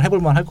경쟁을 해볼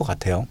만할 것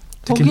같아요.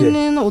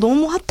 거기는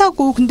너무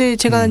핫하고 근데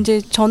제가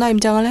이제 전화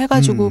임장을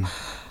해가지고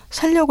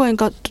살려고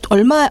하니까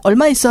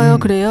얼마 있어요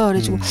그래요.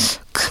 그래가지고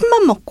큰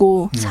맘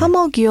먹고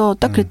 3억이요.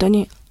 딱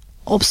그랬더니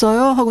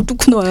없어요 하고 뚝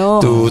끊어요.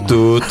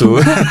 뚜.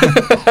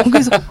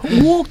 그래서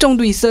 5억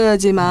정도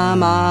있어야지만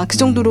막 그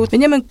정도로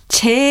왜냐면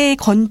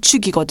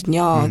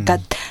재건축이거든요. 그러니까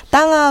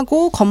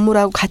땅하고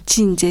건물하고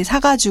같이 이제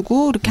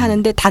사가지고 이렇게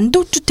하는데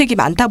단독 주택이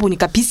많다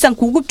보니까 비싼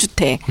고급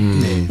주택.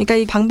 그러니까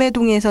이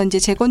방배동에서 이제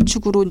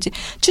재건축으로 이제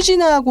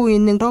추진하고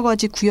있는 여러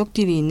가지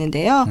구역들이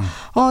있는데요.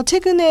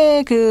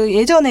 최근에 그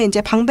예전에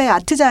이제 방배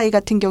아트자이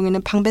같은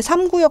경우에는 방배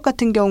 3구역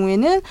같은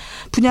경우에는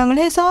분양을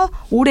해서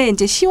올해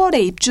이제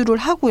 10월에 입주를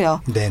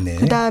하고요. 네네.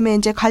 그다음에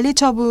이제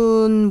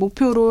관리처분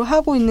목표로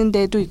하고 있는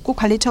데도 있고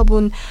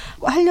관리처분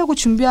하려고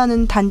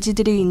준비하는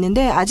단지들이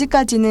있는데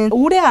아직까지는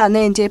올해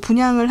안에 이제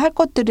분양을 할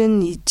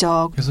것들은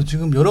있죠. 그래서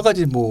지금 여러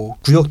가지 뭐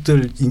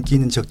구역들 인기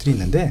있는 지역들이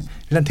있는데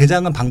일단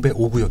대장은 방배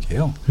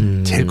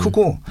 5구역이에요. 제일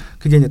크고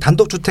그게 이제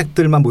단독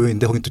주택들만 모여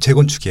있는데 거기 또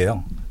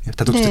재건축이에요.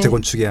 단독주택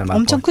재건축이야말로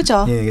엄청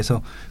크죠. 예,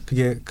 그래서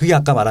그게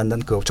아까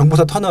말한 그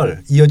정보사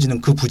터널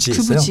이어지는 그 부지에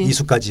있어요.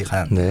 이수까지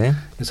가는. 네.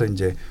 그래서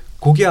이제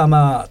거기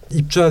아마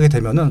입주하게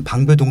되면은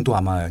방배동도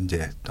아마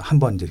이제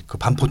한번 이제 그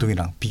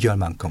반포동이랑 비교할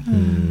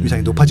만큼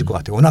위상이 높아질 것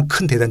같아요. 워낙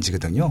큰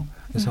대단지거든요.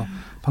 그래서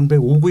방배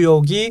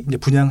 5구역이 이제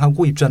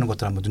분양하고 입주하는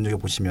것들 한번 눈여겨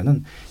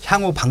보시면은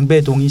향후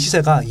방배동이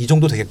시세가 이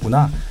정도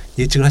되겠구나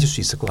예측을 하실 수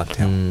있을 것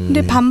같아요.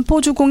 근데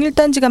반포주공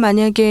 1단지가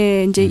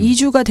만약에 이제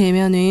이주가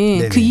되면은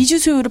네네. 그 이주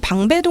수요를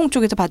방배동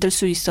쪽에서 받을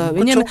수 있어요.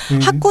 왜냐하면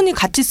학군이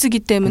같이 쓰기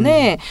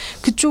때문에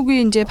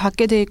그쪽이 이제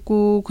받게 돼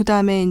있고 그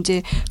다음에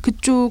이제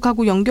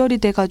그쪽하고 연결이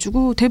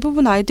돼가지고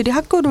대부분 아이들이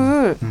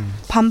학교를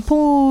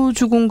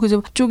반포주공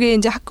그쪽에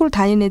이제 학교를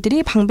다니는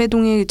애들이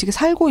방배동에 지금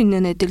살고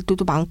있는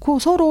애들도 많고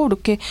서로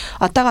이렇게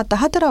왔다 갔다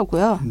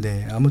하더라고요.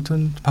 네,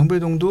 아무튼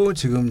방배동도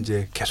지금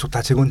이제 계속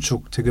다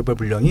재건축 재개발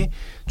분량이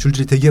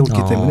줄줄이 대기하고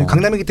있기 때문에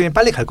강남이기 때문에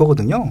빨리 갈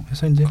거거든요.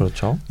 그래서 이제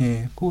그렇죠.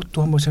 예,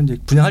 그것도 한 번씩 이제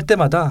분양할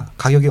때마다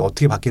가격이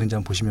어떻게 바뀌는지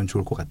한번 보시면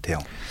좋을 것 같아요.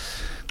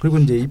 그리고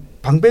이제 이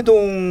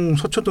방배동,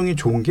 서초동이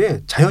좋은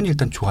게 자연이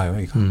일단 좋아요.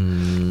 여기가.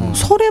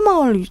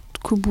 설해마을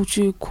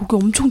거기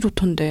엄청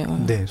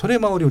좋던데요. 네,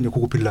 설해마을이 이제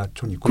고급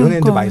빌라촌 있고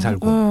연예인들 많이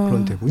살고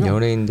그런 데고요.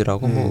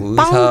 연예인들하고 네. 뭐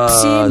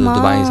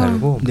의사들도 많이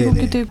살고.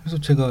 네네. 그래서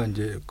제가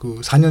이제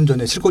그 4년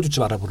전에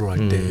실거주집 알아보러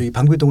갈 때 여기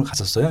방배동을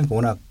갔었어요.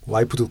 워낙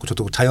와이프도 그렇고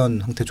저도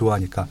자연 형태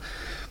좋아하니까.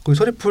 그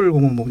서리풀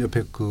공원 뭐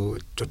옆에 그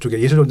저쪽에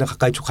예술전당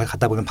가까이 쪽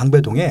갔다 보면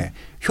방배동에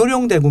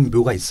효령대군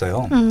묘가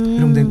있어요.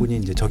 효령대군이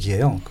이제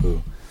저기예요.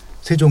 그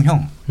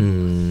세종형.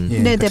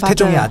 예, 네네,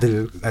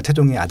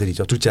 태종의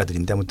아들이죠. 둘째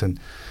아들인데 아무튼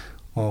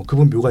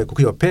그분 묘가 있고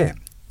그 옆에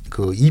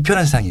그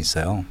이편한 세상이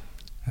있어요.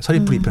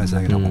 서리풀 이편한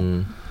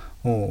세상이라고.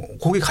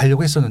 거기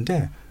가려고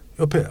했었는데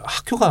옆에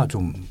학교가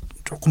조금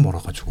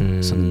멀어가지고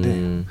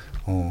했었는데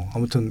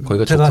아무튼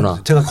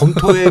제가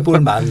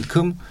검토해볼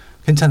만큼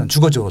괜찮은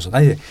주거지로서.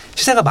 아니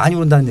시세가 많이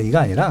오른다는 얘기가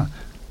아니라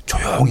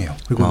조용해요.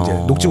 그리고 이제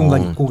녹지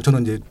공간이 있고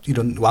저는 이제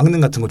이런 왕릉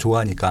같은 거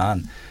좋아하니까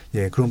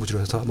예 그런 부지로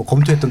해서 뭐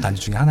검토했던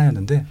단지 중에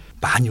하나였는데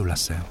많이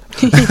올랐어요.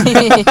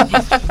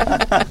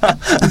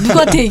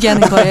 누구한테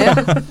얘기하는 거예요?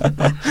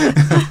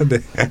 네.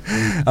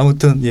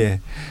 아무튼 예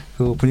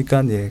그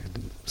보니까 예.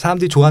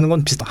 사람들이 좋아하는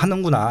건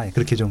비슷하는구나.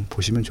 그렇게 좀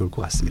보시면 좋을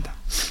것 같습니다.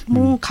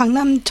 뭐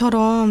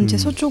강남처럼 이제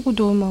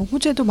서초구도 막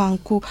호재도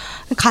많고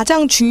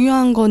가장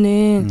중요한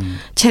거는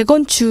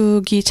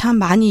재건축이 참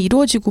많이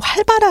이루어지고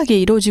활발하게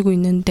이루어지고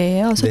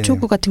있는데요.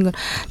 서초구 같은 건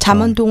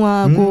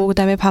잠원동하고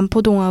그다음에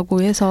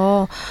반포동하고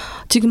해서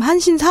지금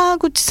한신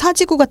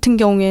사지구 같은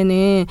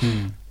경우에는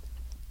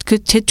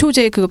그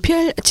제초제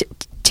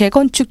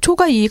재건축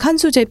초과 이익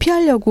환수제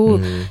피하려고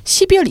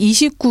 12월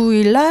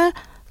 29일 날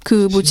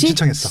그 뭐지?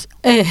 신청했어.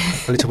 네.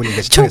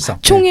 관리처분인가 신청했어.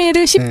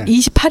 총회를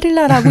 28일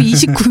날 하고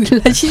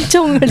 29일 날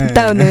신청을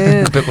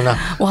했다는. 급했구나.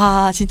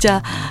 와,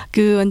 진짜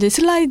그 완전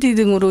슬라이드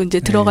등으로 이제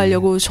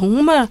들어가려고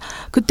정말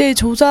그때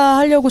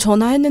조사하려고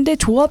전화했는데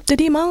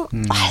조합들이 막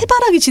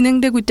활발하게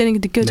진행되고 있다는 게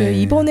느껴져요.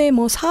 네. 이번에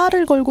뭐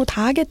사활을 걸고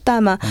다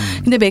하겠다 막.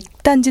 근데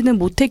맥단지는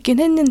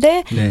못했긴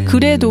했는데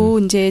그래도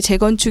이제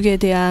재건축에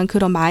대한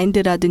그런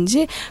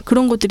마인드라든지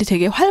그런 것들이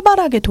되게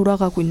활발하게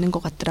돌아가고 있는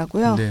것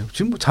같더라고요. 네.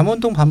 지금 뭐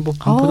잠원동,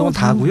 반포동은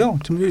다 하고요.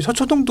 지금 여기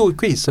서초동도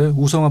꽤 있어요.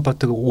 우성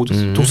아파트가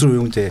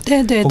도수로용제.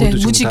 네네.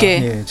 무지개.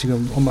 예,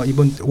 지금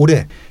이번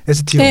올해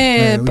STO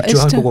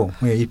입주할 거고,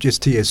 입주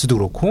STS도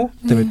그렇고,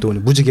 그다음에 또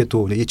무지개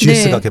또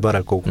GS가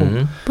개발할 거고.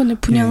 이번에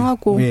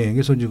분양하고.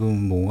 그래서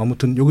지금 뭐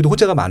아무튼 여기도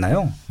호재가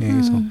많아요.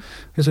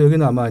 그래서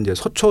여기는 아마 이제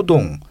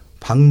서초동,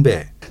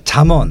 방배,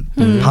 잠원,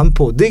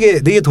 반포 네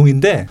개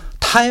동인데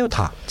다예요,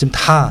 다. 지금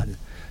다.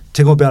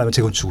 재건배하면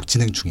재건축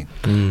진행 중인.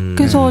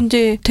 그래서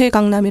이제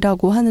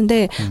대강남이라고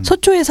하는데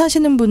서초에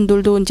사시는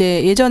분들도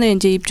이제 예전에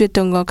이제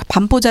입주했던 거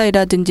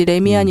반포자이라든지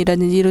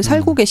레미안이라든지 이를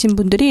살고 계신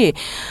분들이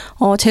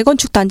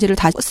재건축 단지를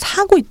다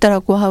사고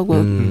있다라고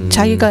하고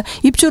자기가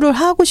입주를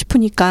하고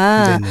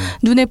싶으니까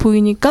눈에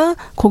보이니까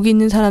거기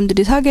있는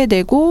사람들이 사게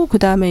되고 그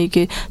다음에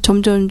이게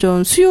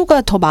점점점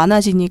수요가 더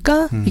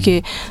많아지니까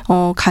이게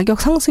가격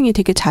상승이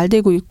되게 잘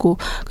되고 있고.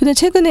 근데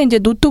최근에 이제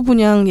노또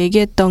분양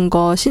얘기했던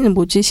거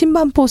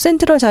신반포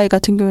센트럴 자이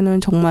같은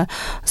경우는 정말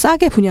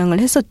싸게 분양을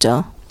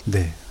했었죠.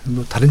 네.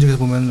 뭐 다른 지역에서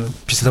보면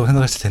비싸다고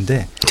생각했을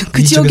텐데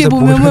그 지역에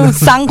보면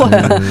싼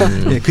거야.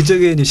 네, 그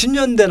지역에 이제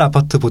 10년 된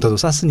아파트보다도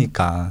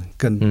쌌으니까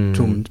그러니까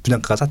좀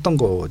분양가가 쌌던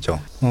거죠.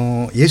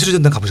 예술의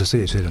전당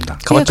가보셨어요? 예술의 전당.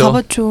 가봤죠. 네,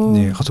 가봤죠.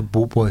 네, 가서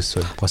뭐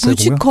했어요? 봤어요?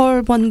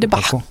 뮤지컬 봤는데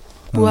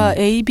막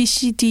A, B,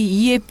 C, D,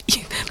 E, F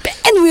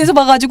맨 위에서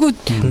봐가지고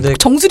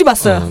정수리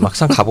봤어요.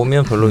 막상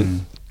가보면 별로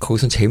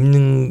거기서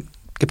재밌는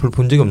별로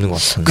본 적이 없는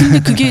것 같아요. 근데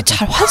그게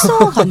잘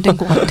활성화가 안 된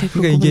것 같아.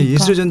 그러니까 이게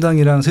예술의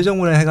전당이랑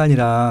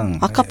세종문화회관이랑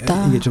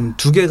아깝다. 이게 좀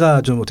두 개가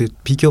좀 어떻게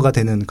비교가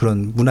되는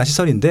그런 문화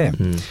시설인데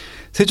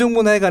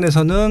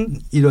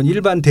세종문화회관에서는 이런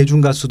일반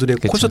대중 가수들의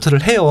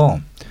콘서트를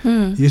해요.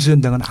 예술의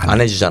전당은 안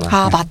해주잖아.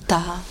 아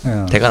맞다.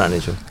 대관 안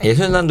해줘.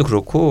 예술의 전당도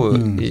그렇고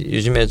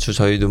요즘에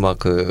저희도 막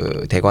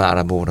그 대관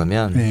알아보고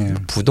그러면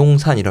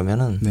부동산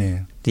이러면은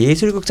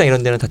예술극장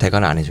이런 데는 다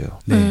대관을 안 해줘요.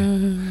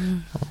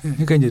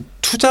 그러니까 이제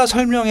투자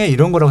설명회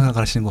이런 거라고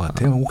생각하시는 것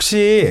같아요.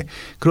 혹시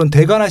그런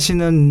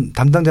대관하시는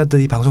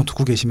담당자들이 방송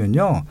듣고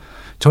계시면요,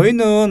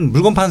 저희는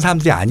물건 파는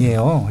사람들이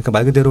아니에요. 그러니까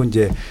말 그대로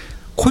이제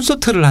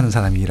콘서트를 하는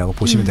사람이라고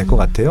보시면 될 것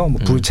같아요. 뭐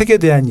책에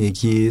대한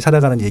얘기,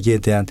 살아가는 얘기에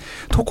대한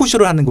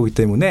토크쇼를 하는 거기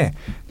때문에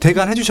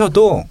대관해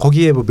주셔도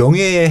거기에 뭐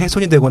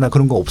명예훼손이 되거나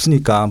그런 거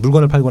없으니까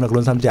물건을 팔거나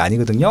그런 사람들이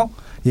아니거든요.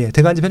 예,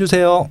 대관 좀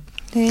해주세요.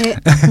 네.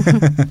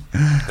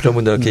 그런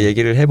분들 이렇게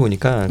얘기를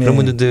해보니까 그런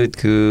분들도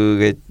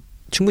그게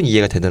충분히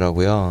이해가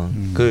되더라고요.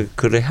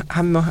 글을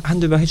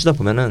한두 명 해주다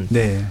보면은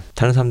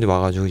다른 사람들이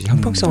와가지고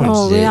형평성을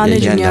이제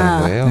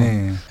얘기한다는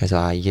거예요.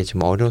 그래서 이게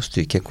좀 어려울 수도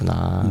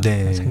있겠구나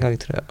생각이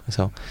들어요.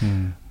 그래서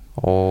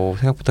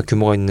생각보다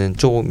규모가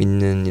조금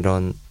있는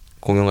이런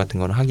공연 같은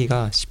거는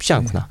하기가 쉽지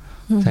않구나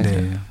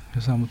생각해요.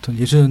 그래서 아무튼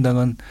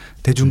예술전당은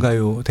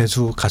대중가요,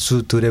 대수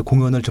가수들의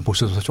공연을 좀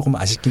보셔서 조금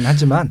아쉽긴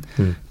하지만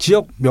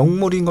지역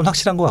명물인 건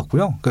확실한 것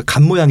같고요. 그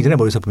간 모양이잖아요.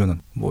 멀리서 보면은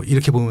뭐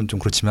이렇게 보면 좀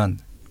그렇지만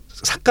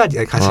사까지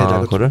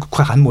가시에다가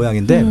간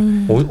모양인데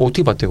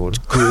어떻게 봤대요, 그걸?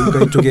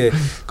 그러니까 이쪽에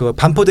그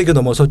반포대교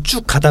넘어서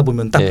쭉 가다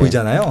보면 딱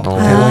보이잖아요.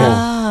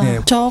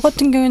 저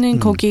같은 경우에는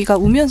거기가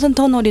우면산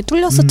터널이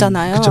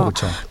뚫렸었잖아요. 그쵸.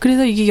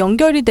 그래서 이게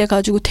연결이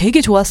돼가지고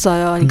되게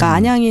좋았어요. 그러니까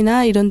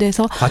안양이나 이런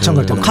데서 과천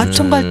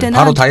갈 때는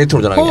바로 다이렉트로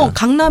오잖아요.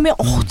 강남에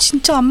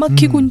진짜 안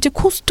막히고 이제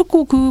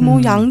코스트코 그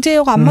뭐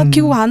양재역 안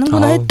막히고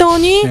가는구나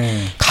했더니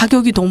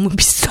가격이 너무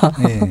비싸.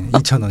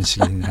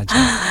 2,000원씩 하죠.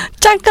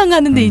 짤깡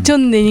가는데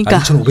 2,000원 내니까.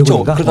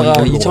 2,500원인가? 그러다가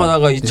 2,000원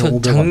하다가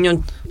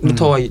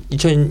작년부터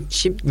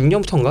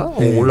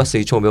 2016년부터인가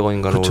올랐어요.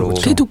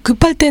 2,500원인가로. 그래도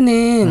급할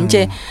때는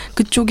이제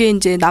그쪽에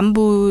이제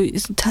남부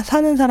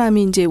사는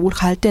사람이 이제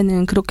갈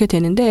때는 그렇게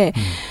되는데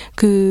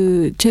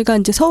그 제가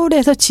이제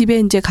서울에서 집에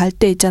이제 갈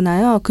때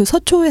있잖아요. 그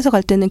서초에서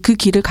갈 때는 그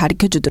길을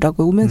가르쳐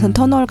주더라고요. 우면산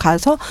터널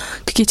가서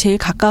그게 제일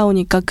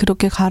가까우니까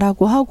그렇게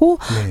가라고 하고.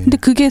 근데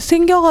그게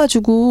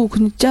생겨가지고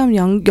진짜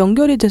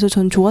연결이 돼서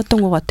전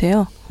좋았던 것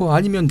같아요.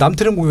 아니면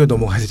남태릉공유가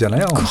넘어가야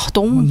되잖아요.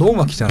 너무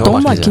막히잖아요. 너무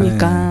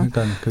막히니까.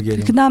 그러니까 그게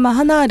그나마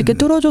하나 이렇게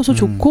뚫어줘서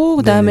좋고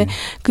그다음에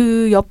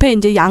그 옆에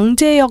이제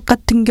양재역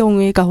같은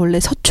경우에가 원래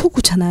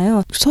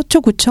서초구잖아요.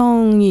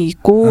 서초구청이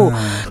있고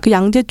그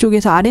양재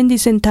쪽에서 R&D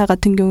센터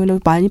같은 경우는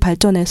많이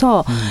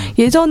발전해서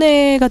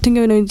예전에 같은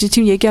경우는 이제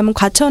지금 얘기하면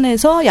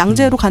과천에서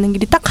양재로 가는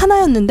길이 딱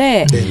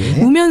하나였는데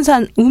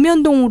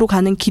우면동으로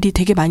가는 길이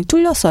되게 많이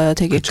뚫렸어요.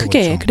 되게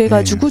크게.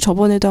 그래가지고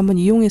저번에도 한번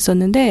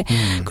이용했었는데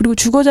그리고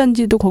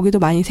주거잔지도 거기도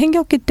많이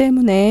생겼기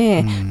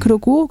때문에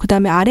그리고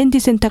그다음에 R&D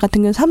센터 센터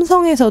같은 경우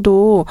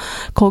삼성에서도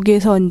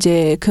거기에서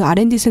이제 그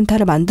R&D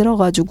센터를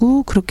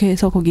만들어가지고 그렇게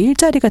해서 거기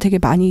일자리가 되게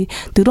많이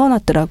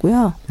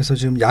늘어났더라고요. 그래서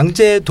지금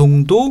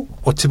양재동도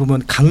어찌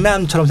보면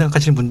강남처럼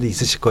생각하시는 분들이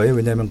있으실 거예요.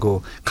 왜냐하면 그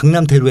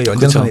강남대로의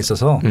연장선에 그렇죠.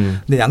 있어서.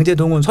 근데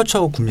양재동은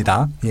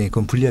서초구입니다. 예,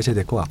 그건 분리하셔야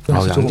될 것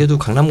같고요. 양재도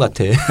강남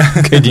같아.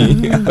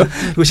 괜히.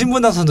 그리고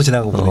신분당선도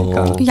지나가고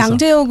그러니까.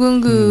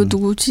 양재역은 그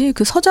누구지?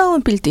 그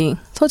서장훈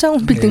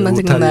빌딩만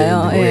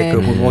생각나요. 예.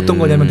 그 어떤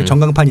거냐면 그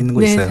전광판 있는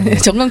거 있어요. 네.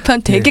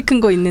 전광판 되게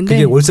큰 거 있는데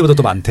그게 월세보다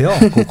더 많대요.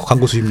 그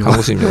광고 수입료가.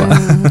 광고 수입료가.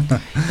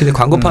 근데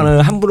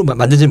광고판을 함부로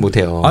만들지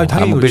못해요.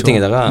 당연히 그렇죠.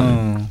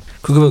 빌딩에다가.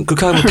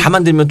 그렇게 하면 다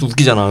만들면 또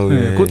웃기잖아.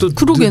 네, 그것도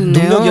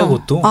그러겠네요. 능력이야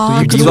그것도.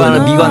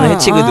 미관을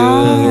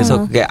해치거든.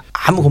 그래서 그게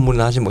아무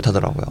건물이나 하지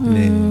못하더라고요.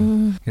 네.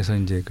 그래서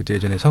이제 그때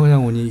예전에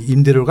서장훈이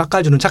임대료를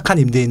깎아주는 착한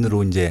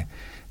임대인으로 이제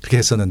그렇게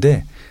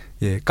했었는데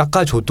예,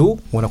 깎아줘도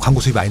워낙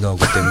광고 수입이 많이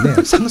나오기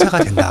때문에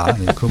상사가 된다.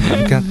 예, 그러면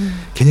그러니까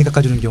괜히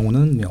깎아주는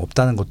경우는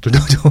없다는 것들도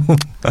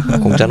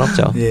좀 공짜는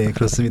없죠. 예,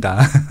 그렇습니다.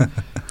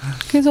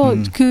 그래서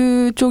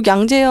그쪽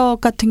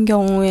양재역 같은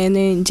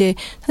경우에는 이제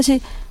사실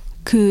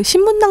그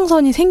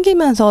신분당선이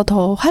생기면서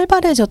더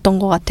활발해졌던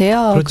것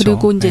같아요. 그렇죠.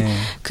 그리고 이제 네.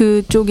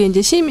 그쪽에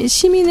이제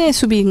시민의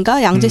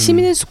숲인가 양재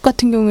시민의 숲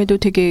같은 경우에도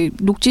되게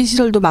녹지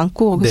시설도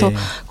많고 그래서 네.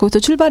 거기서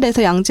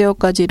출발해서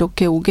양재역까지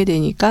이렇게 오게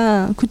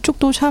되니까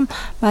그쪽도 참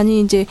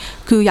많이 이제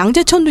그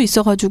양재천도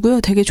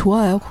있어가지고요, 되게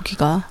좋아요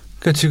거기가.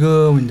 그러니까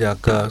지금 이제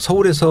아까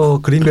서울에서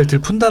그린벨트를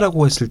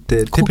푼다라고 했을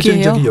때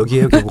대표적인 적이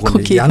여기에요.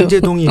 결국은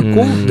양재동이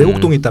있고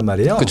내곡동이 있단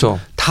말이에요. 그렇죠.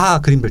 다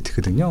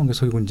그린벨트거든요.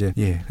 그래서 이거 이제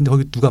근데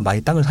거기 누가 많이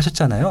땅을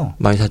사셨잖아요.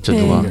 많이 샀죠.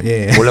 네. 누가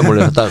예.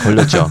 몰래 샀다가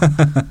걸렸죠.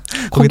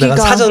 거기다가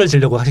사절을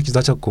지려고 하시기도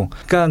하셨고.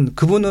 그러니까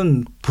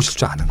그분은 보실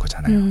줄 아는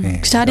거잖아요.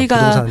 예. 그 자리가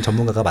부동산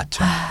전문가가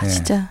맞죠. 아, 예.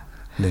 진짜.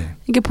 네.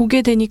 이게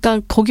보게 되니까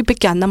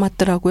거기밖에 안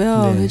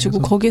남았더라고요. 네, 그래가지고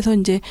그래서 거기서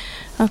이제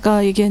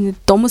아까 얘기한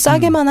너무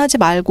싸게만 하지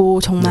말고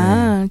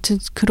정말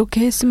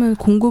그렇게 했으면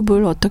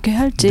공급을 어떻게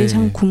할지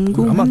참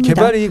궁금합니다. 아마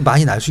개발이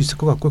많이 날 수 있을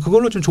것 같고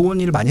그걸로 좀 좋은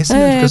일을 많이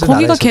했으면 좋겠어요.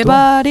 거기가 나라에서도.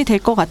 개발이 될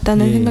것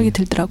같다는 생각이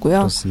들더라고요.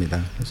 그렇습니다.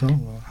 그래서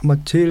아마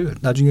제일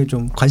나중에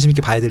좀 관심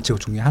있게 봐야 될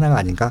지역 중에 하나가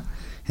아닌가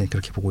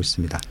그렇게 보고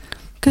있습니다.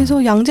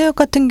 그래서 양재역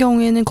같은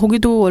경우에는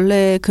거기도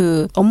원래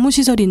그 업무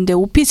시설인데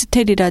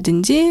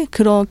오피스텔이라든지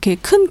그렇게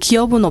큰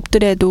기업은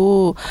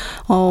없더라도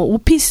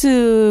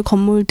오피스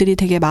건물들이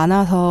되게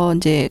많아서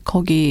이제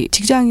거기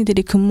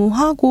직장인들이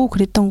근무하고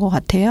그랬던 것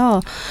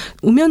같아요.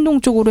 읍면동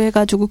쪽으로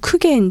해가지고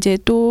크게 이제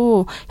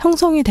또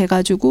형성이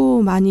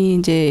돼가지고 많이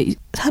이제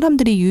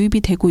사람들이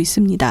유입이 되고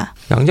있습니다.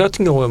 양재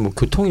같은 경우에 뭐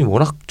교통이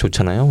워낙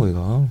좋잖아요,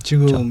 거기가.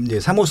 지금 그렇죠? 이제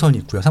 3호선이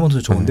있고요.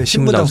 3호선이 좋은데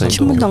신분당선도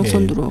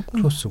신분당선도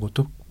크로스고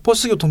또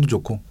버스 교통도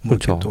좋고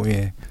그렇죠. 또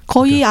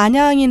거의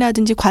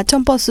안양이라든지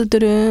과천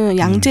버스들은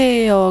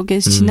양재역에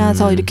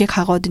지나서 이렇게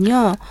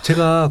가거든요.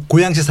 제가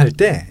고양시 살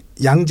때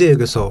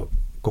양재역에서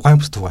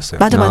광역버스 타고 갔어요.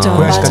 맞아.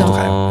 고양시까지도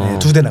맞아. 가요.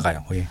 두 대나 가요.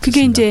 그게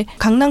그렇습니다. 이제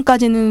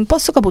강남까지는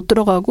버스가 못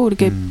들어가고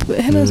이렇게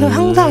하면서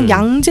항상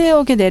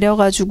양재역에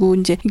내려가지고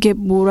이제 이게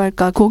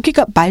뭐랄까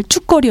거기가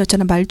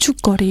말죽거리였잖아.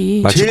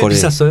 말죽거리. 제일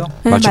비쌌어요.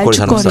 네, 말죽거리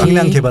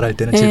강남 개발할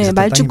때는 제일 비쌌던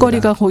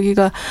말죽거리가 땅입니다.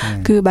 거기가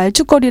그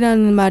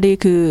말죽거리라는 말이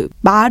그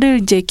말을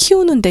이제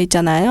키우는 데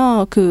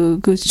있잖아요. 그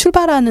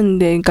출발하는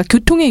데 그러니까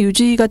교통의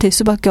유지가 될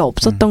수밖에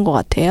없었던 것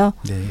같아요.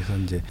 네,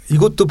 그래서 이제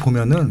이것도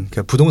보면은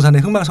그러니까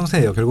부동산의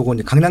흥망성쇠예요. 결국은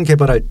이제 강남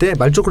개발할 때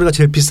말죽거리가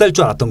제일 비쌀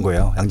줄 알았던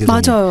거예요.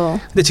 양재동이. 맞아요.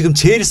 근데 지금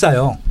제일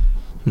싸요.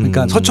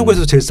 그러니까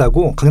서초구에서 제일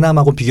싸고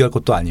강남하고 비교할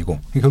것도 아니고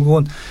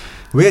결국은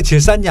왜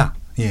제일 쌌냐?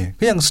 예,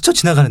 그냥 스쳐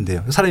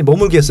지나가는데요. 사람이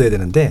머물게 했어야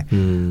되는데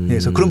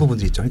그래서 그런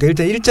부분들이 있죠. 그러니까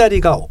일단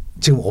일자리가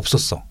지금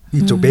없었어.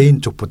 이쪽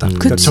메인 쪽보다.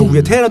 그러니까 저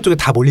위에 테헤란 쪽에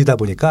다 몰리다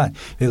보니까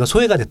여기가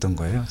소외가 됐던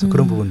거예요. 그래서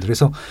그런 부분들.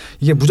 그래서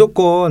이게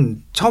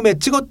무조건 처음에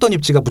찍었던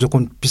입지가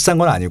무조건 비싼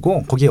건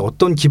아니고 거기에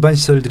어떤 기반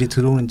시설들이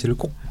들어오는지를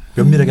꼭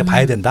면밀하게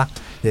봐야 된다.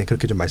 예,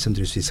 그렇게 좀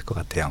말씀드릴 수 있을 것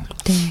같아요.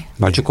 네.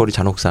 말죽거리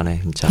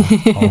잔혹사네 진짜.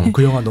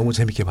 그 영화 너무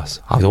재밌게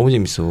봤어. 아 너무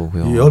재밌어. 그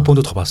영화.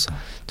 10번도 더 봤어.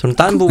 저는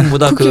다른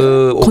부분보다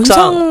그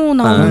옥상 권상우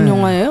나오는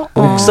영화예요?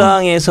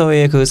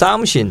 옥상에서의 그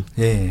싸움씬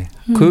예.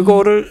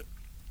 그거를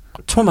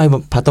정말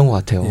많이 봤던 것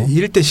같아요. 예,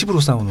 1대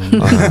 10으로 싸우는.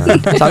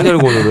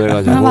 쌍절곤으로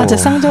해가지고. 아, 맞아,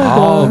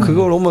 쌍절곤.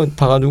 그걸 너무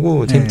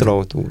봐가지고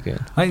재밌더라고 또 그게.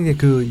 아니 이게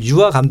그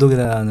유아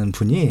감독이라는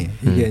분이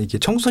이게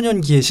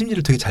청소년기의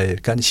심리를 되게 잘,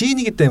 그러니까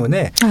시인이기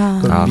때문에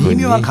그런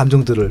미묘한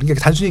감정들을, 그러니까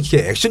단순히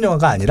이게 액션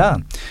영화가 아니라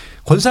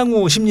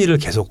권상우 심리를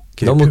계속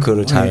너무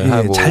그걸 잘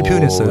하고 잘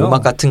표현했어요.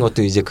 음악 같은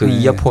것도 이제 그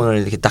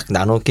이어폰을 이렇게 딱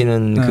나눠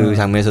끼는 그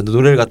장면에서도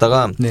노래를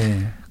갖다가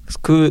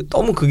그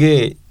너무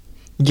그게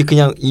이게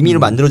그냥 임의로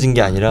만들어진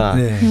게 아니라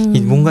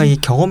뭔가 이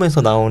경험에서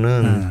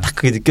나오는 딱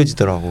그게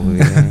느껴지더라고. 그게.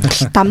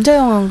 남자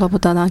영화인가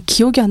보다. 나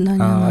기억이 안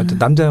나냐.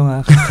 남자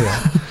영화 같아요.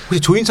 혹시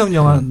조인성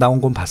영화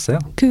나온 건 봤어요?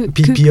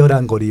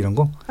 비열한 거리 이런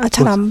거? 아,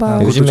 잘 안 봐.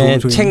 요즘에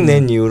책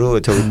낸 이후로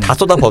저기 다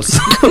쏟아붓어.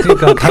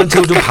 그러니까 다른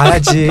책을 좀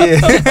봐야지.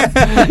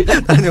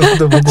 다른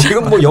영화도 보고.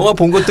 지금 뭐 영화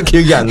본 것도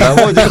기억이 안 나고.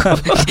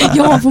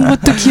 영화 본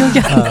것도 기억이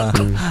안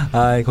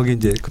나. 거기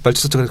이제 그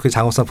발주소 쪽에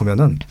장호사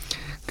보면은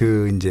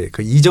그 이제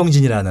그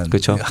이정진이라는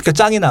그쵸. 학교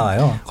짱이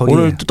나와요. 거기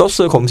오늘 또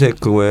떴어요 검색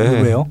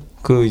그거에. 왜요?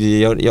 그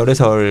이제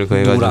열애설 그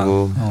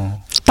해가지고.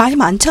 나이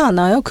많지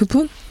않아요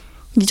그분?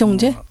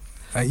 이정재?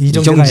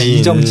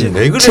 이정진.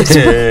 왜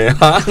그래?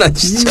 아, 나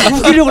진짜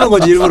웃기려고 그런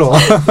거지 일부러.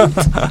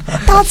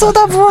 다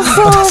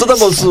쏟아부었어. 다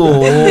쏟아봤어.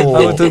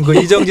 아무튼 그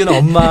이정진은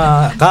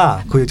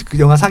엄마가 그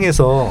영화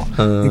상에서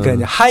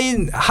그러니까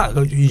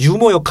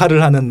유머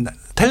역할을 하는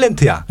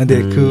탤런트야.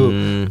 근데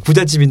그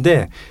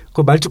부잣집인데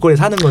그 말죽거리에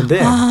사는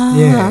건데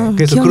예.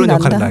 그래서 그런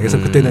역할을 나. 그래서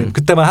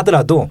그때만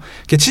하더라도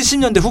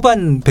 70년대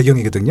후반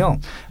배경이거든요.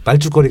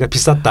 말죽거리가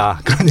비쌌다.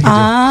 그런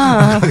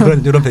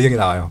얘기죠. 이런 배경이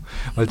나와요.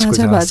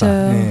 말죽거리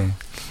맞아요. 예.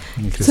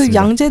 그래서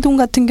양재동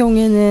같은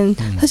경우에는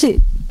사실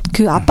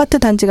그 아파트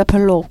단지가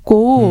별로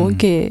없고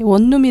이렇게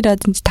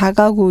원룸이라든지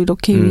다가구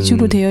이렇게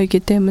위주로 되어 있기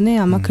때문에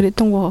아마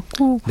그랬던 것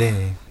같고.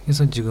 네.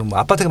 그래서 지금 뭐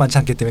아파트가 많지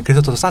않기 때문에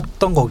그래서 더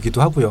쌌던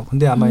거기도 하고요.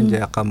 근데 아마 이제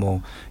약간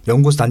뭐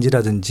연구소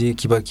단지라든지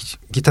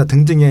기타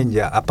등등의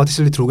이제 아파트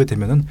시설이 들어오게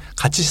되면은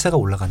가치 시세가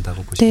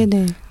올라간다고 보시면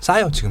네네.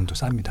 싸요. 지금도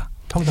쌉니다.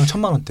 평당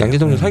 1,000만 원대.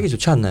 양재동이 살기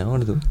좋지 않나요?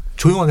 그래도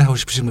조용하게 하고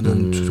싶으신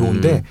분들은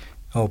좋은데.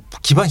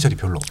 기반 시설이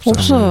별로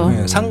없어요.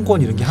 네,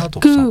 상권 이런 게 하나도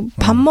그 없어.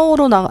 밥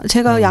먹으러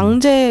제가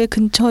양재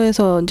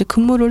근처에서 이제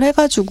근무를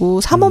해가지고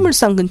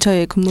삼호물산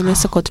근처에 근무를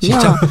했었거든요.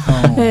 진짜?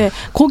 네,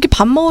 거기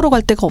밥 먹으러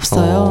갈 데가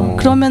없어요.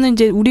 그러면은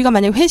이제 우리가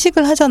만약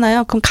회식을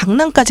하잖아요. 그럼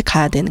강남까지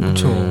가야 되는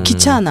거죠.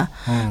 기차 하나.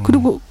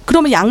 그리고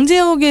그러면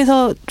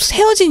양재역에서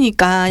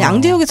세워지니까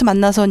양재역에서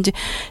만나서 이제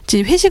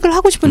회식을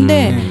하고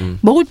싶은데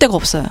먹을 데가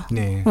없어요.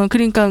 네.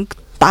 그러니까.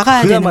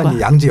 나가야 되는 거야.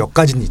 그나마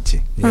양재역까지는 있지.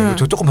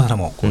 저 조금만 사람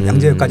없고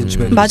양재역까지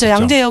주변에 맞아.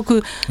 양재역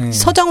그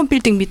서장훈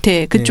빌딩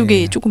밑에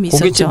그쪽에 조금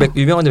있었죠. 고깃집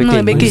유명한 데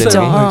몇 개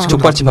있죠.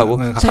 족발집하고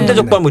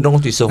삼대족발 뭐 이런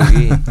것도 있어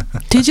거기.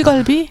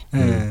 돼지갈비?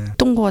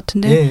 떤 것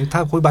같은데. 네,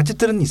 다 거기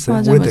맛집들은 있어요.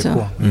 맞아,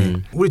 오래됐고.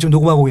 우리 지금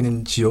녹음하고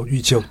있는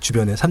이 지역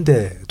주변에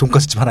 3대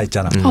돈가스집 하나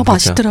있잖아.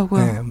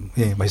 맛있더라고요.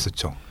 네,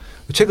 맛있었죠.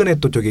 최근에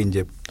또 저기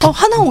이제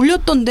하나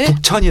올렸던데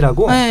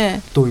북천이라고 네.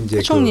 또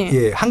이제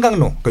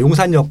한강로 그러니까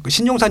용산역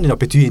신용산역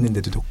옆에 뒤에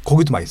있는데도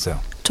거기도 맛있어요.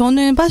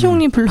 저는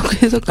빠숑님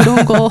블로그에서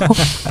그런 거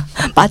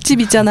맛집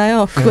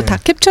있잖아요. 그거 다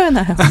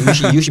캡처해놔요.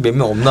 이웃이 몇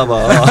명 없나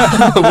봐.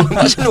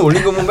 빠숑님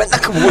올린 거 보면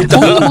맨날 그거 보고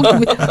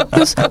있다가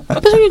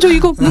빠숑님 저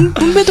이거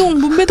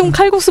문배동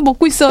칼국수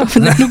먹고 있어.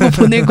 이러고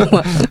보내고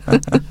막.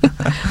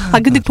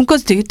 근데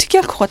돈까스 되게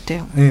특이할 것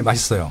같아요. 네,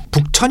 맛있어요.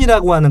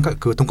 북천이라고 하는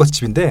그 돈까스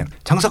집인데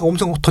장사가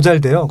엄청 더 잘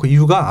돼요. 그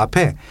이유가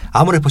앞에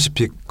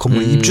아모레퍼시픽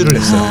건물이 입주를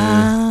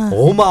했어요.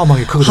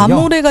 어마어마하게 크거든요.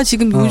 아모레가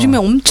지금 요즘에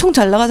엄청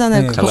잘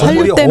나가잖아요. 그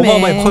건물이 때문에.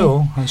 어마어마하게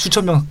커요. 한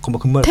수천 명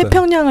근무할 거예요.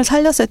 태평양을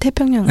살렸어요.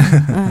 태평양을.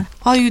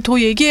 이거 더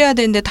얘기해야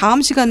되는데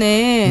다음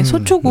시간에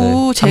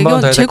소초구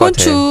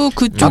재건축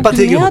그쪽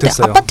아파트 얘기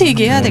못했어요. 아파트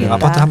얘기해야 되겠다.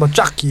 아파트 한번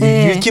쫙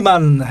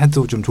읽기만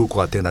해도 좀 좋을 것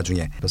같아요.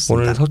 나중에.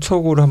 그렇습니다. 오늘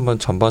서초구를 한번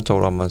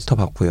전반적으로 한번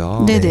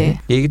스톱봤고요. 네네.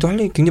 얘기도 할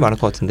얘기 굉장히 많을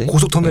것 같은데.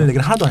 고속터미널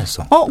얘기를 하나도 안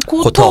했어.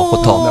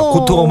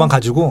 고토만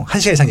가지고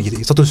 1시간 이상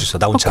서툴 수 있어.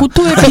 나 혼자.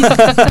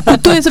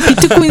 고토에서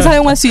비트코인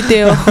사용할 수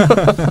있대요.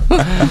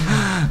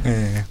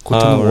 네,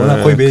 고토는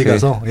워낙 거의 매일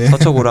가서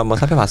서초구를 한번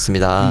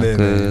살펴봤습니다.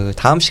 그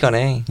다음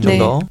시간에 좀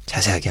더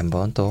자세하게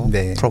한번 또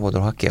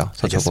풀어보도록 할게요.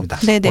 서초구.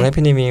 오늘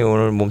해피님이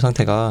오늘 몸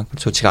상태가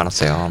좋지가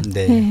않았어요.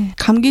 네.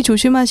 감기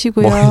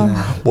조심하시고요.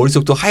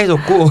 머릿속도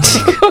하얘졌고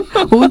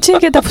온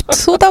책에다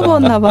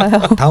쏟아부었나 봐요.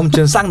 다음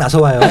주엔 싹 나서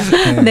와요.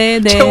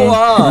 네네.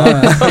 채워와.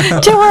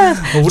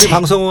 우리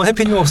방송은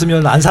해피님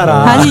없으면 안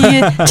살아. 아니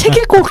이게 책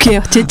읽고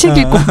올게요. 제 책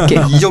읽고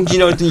올게요.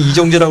 이정진이라고 했더니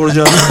이정재라고 그러지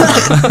않나.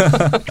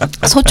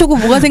 서초구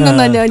뭐가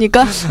생각나냐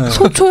하니까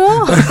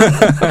소초야?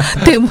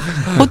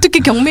 어떻게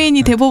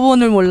경매인이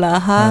대법원을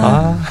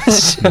몰라.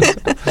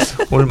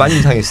 오늘 많이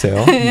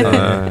이상했어요.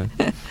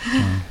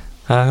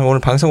 오늘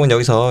방송은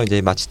여기서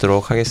이제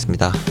마치도록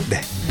하겠습니다.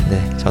 네,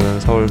 저는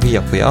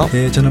서울휘였고요.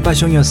 네, 저는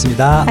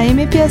빠숑이었습니다.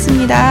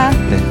 아임해피였습니다.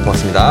 네,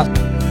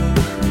 고맙습니다.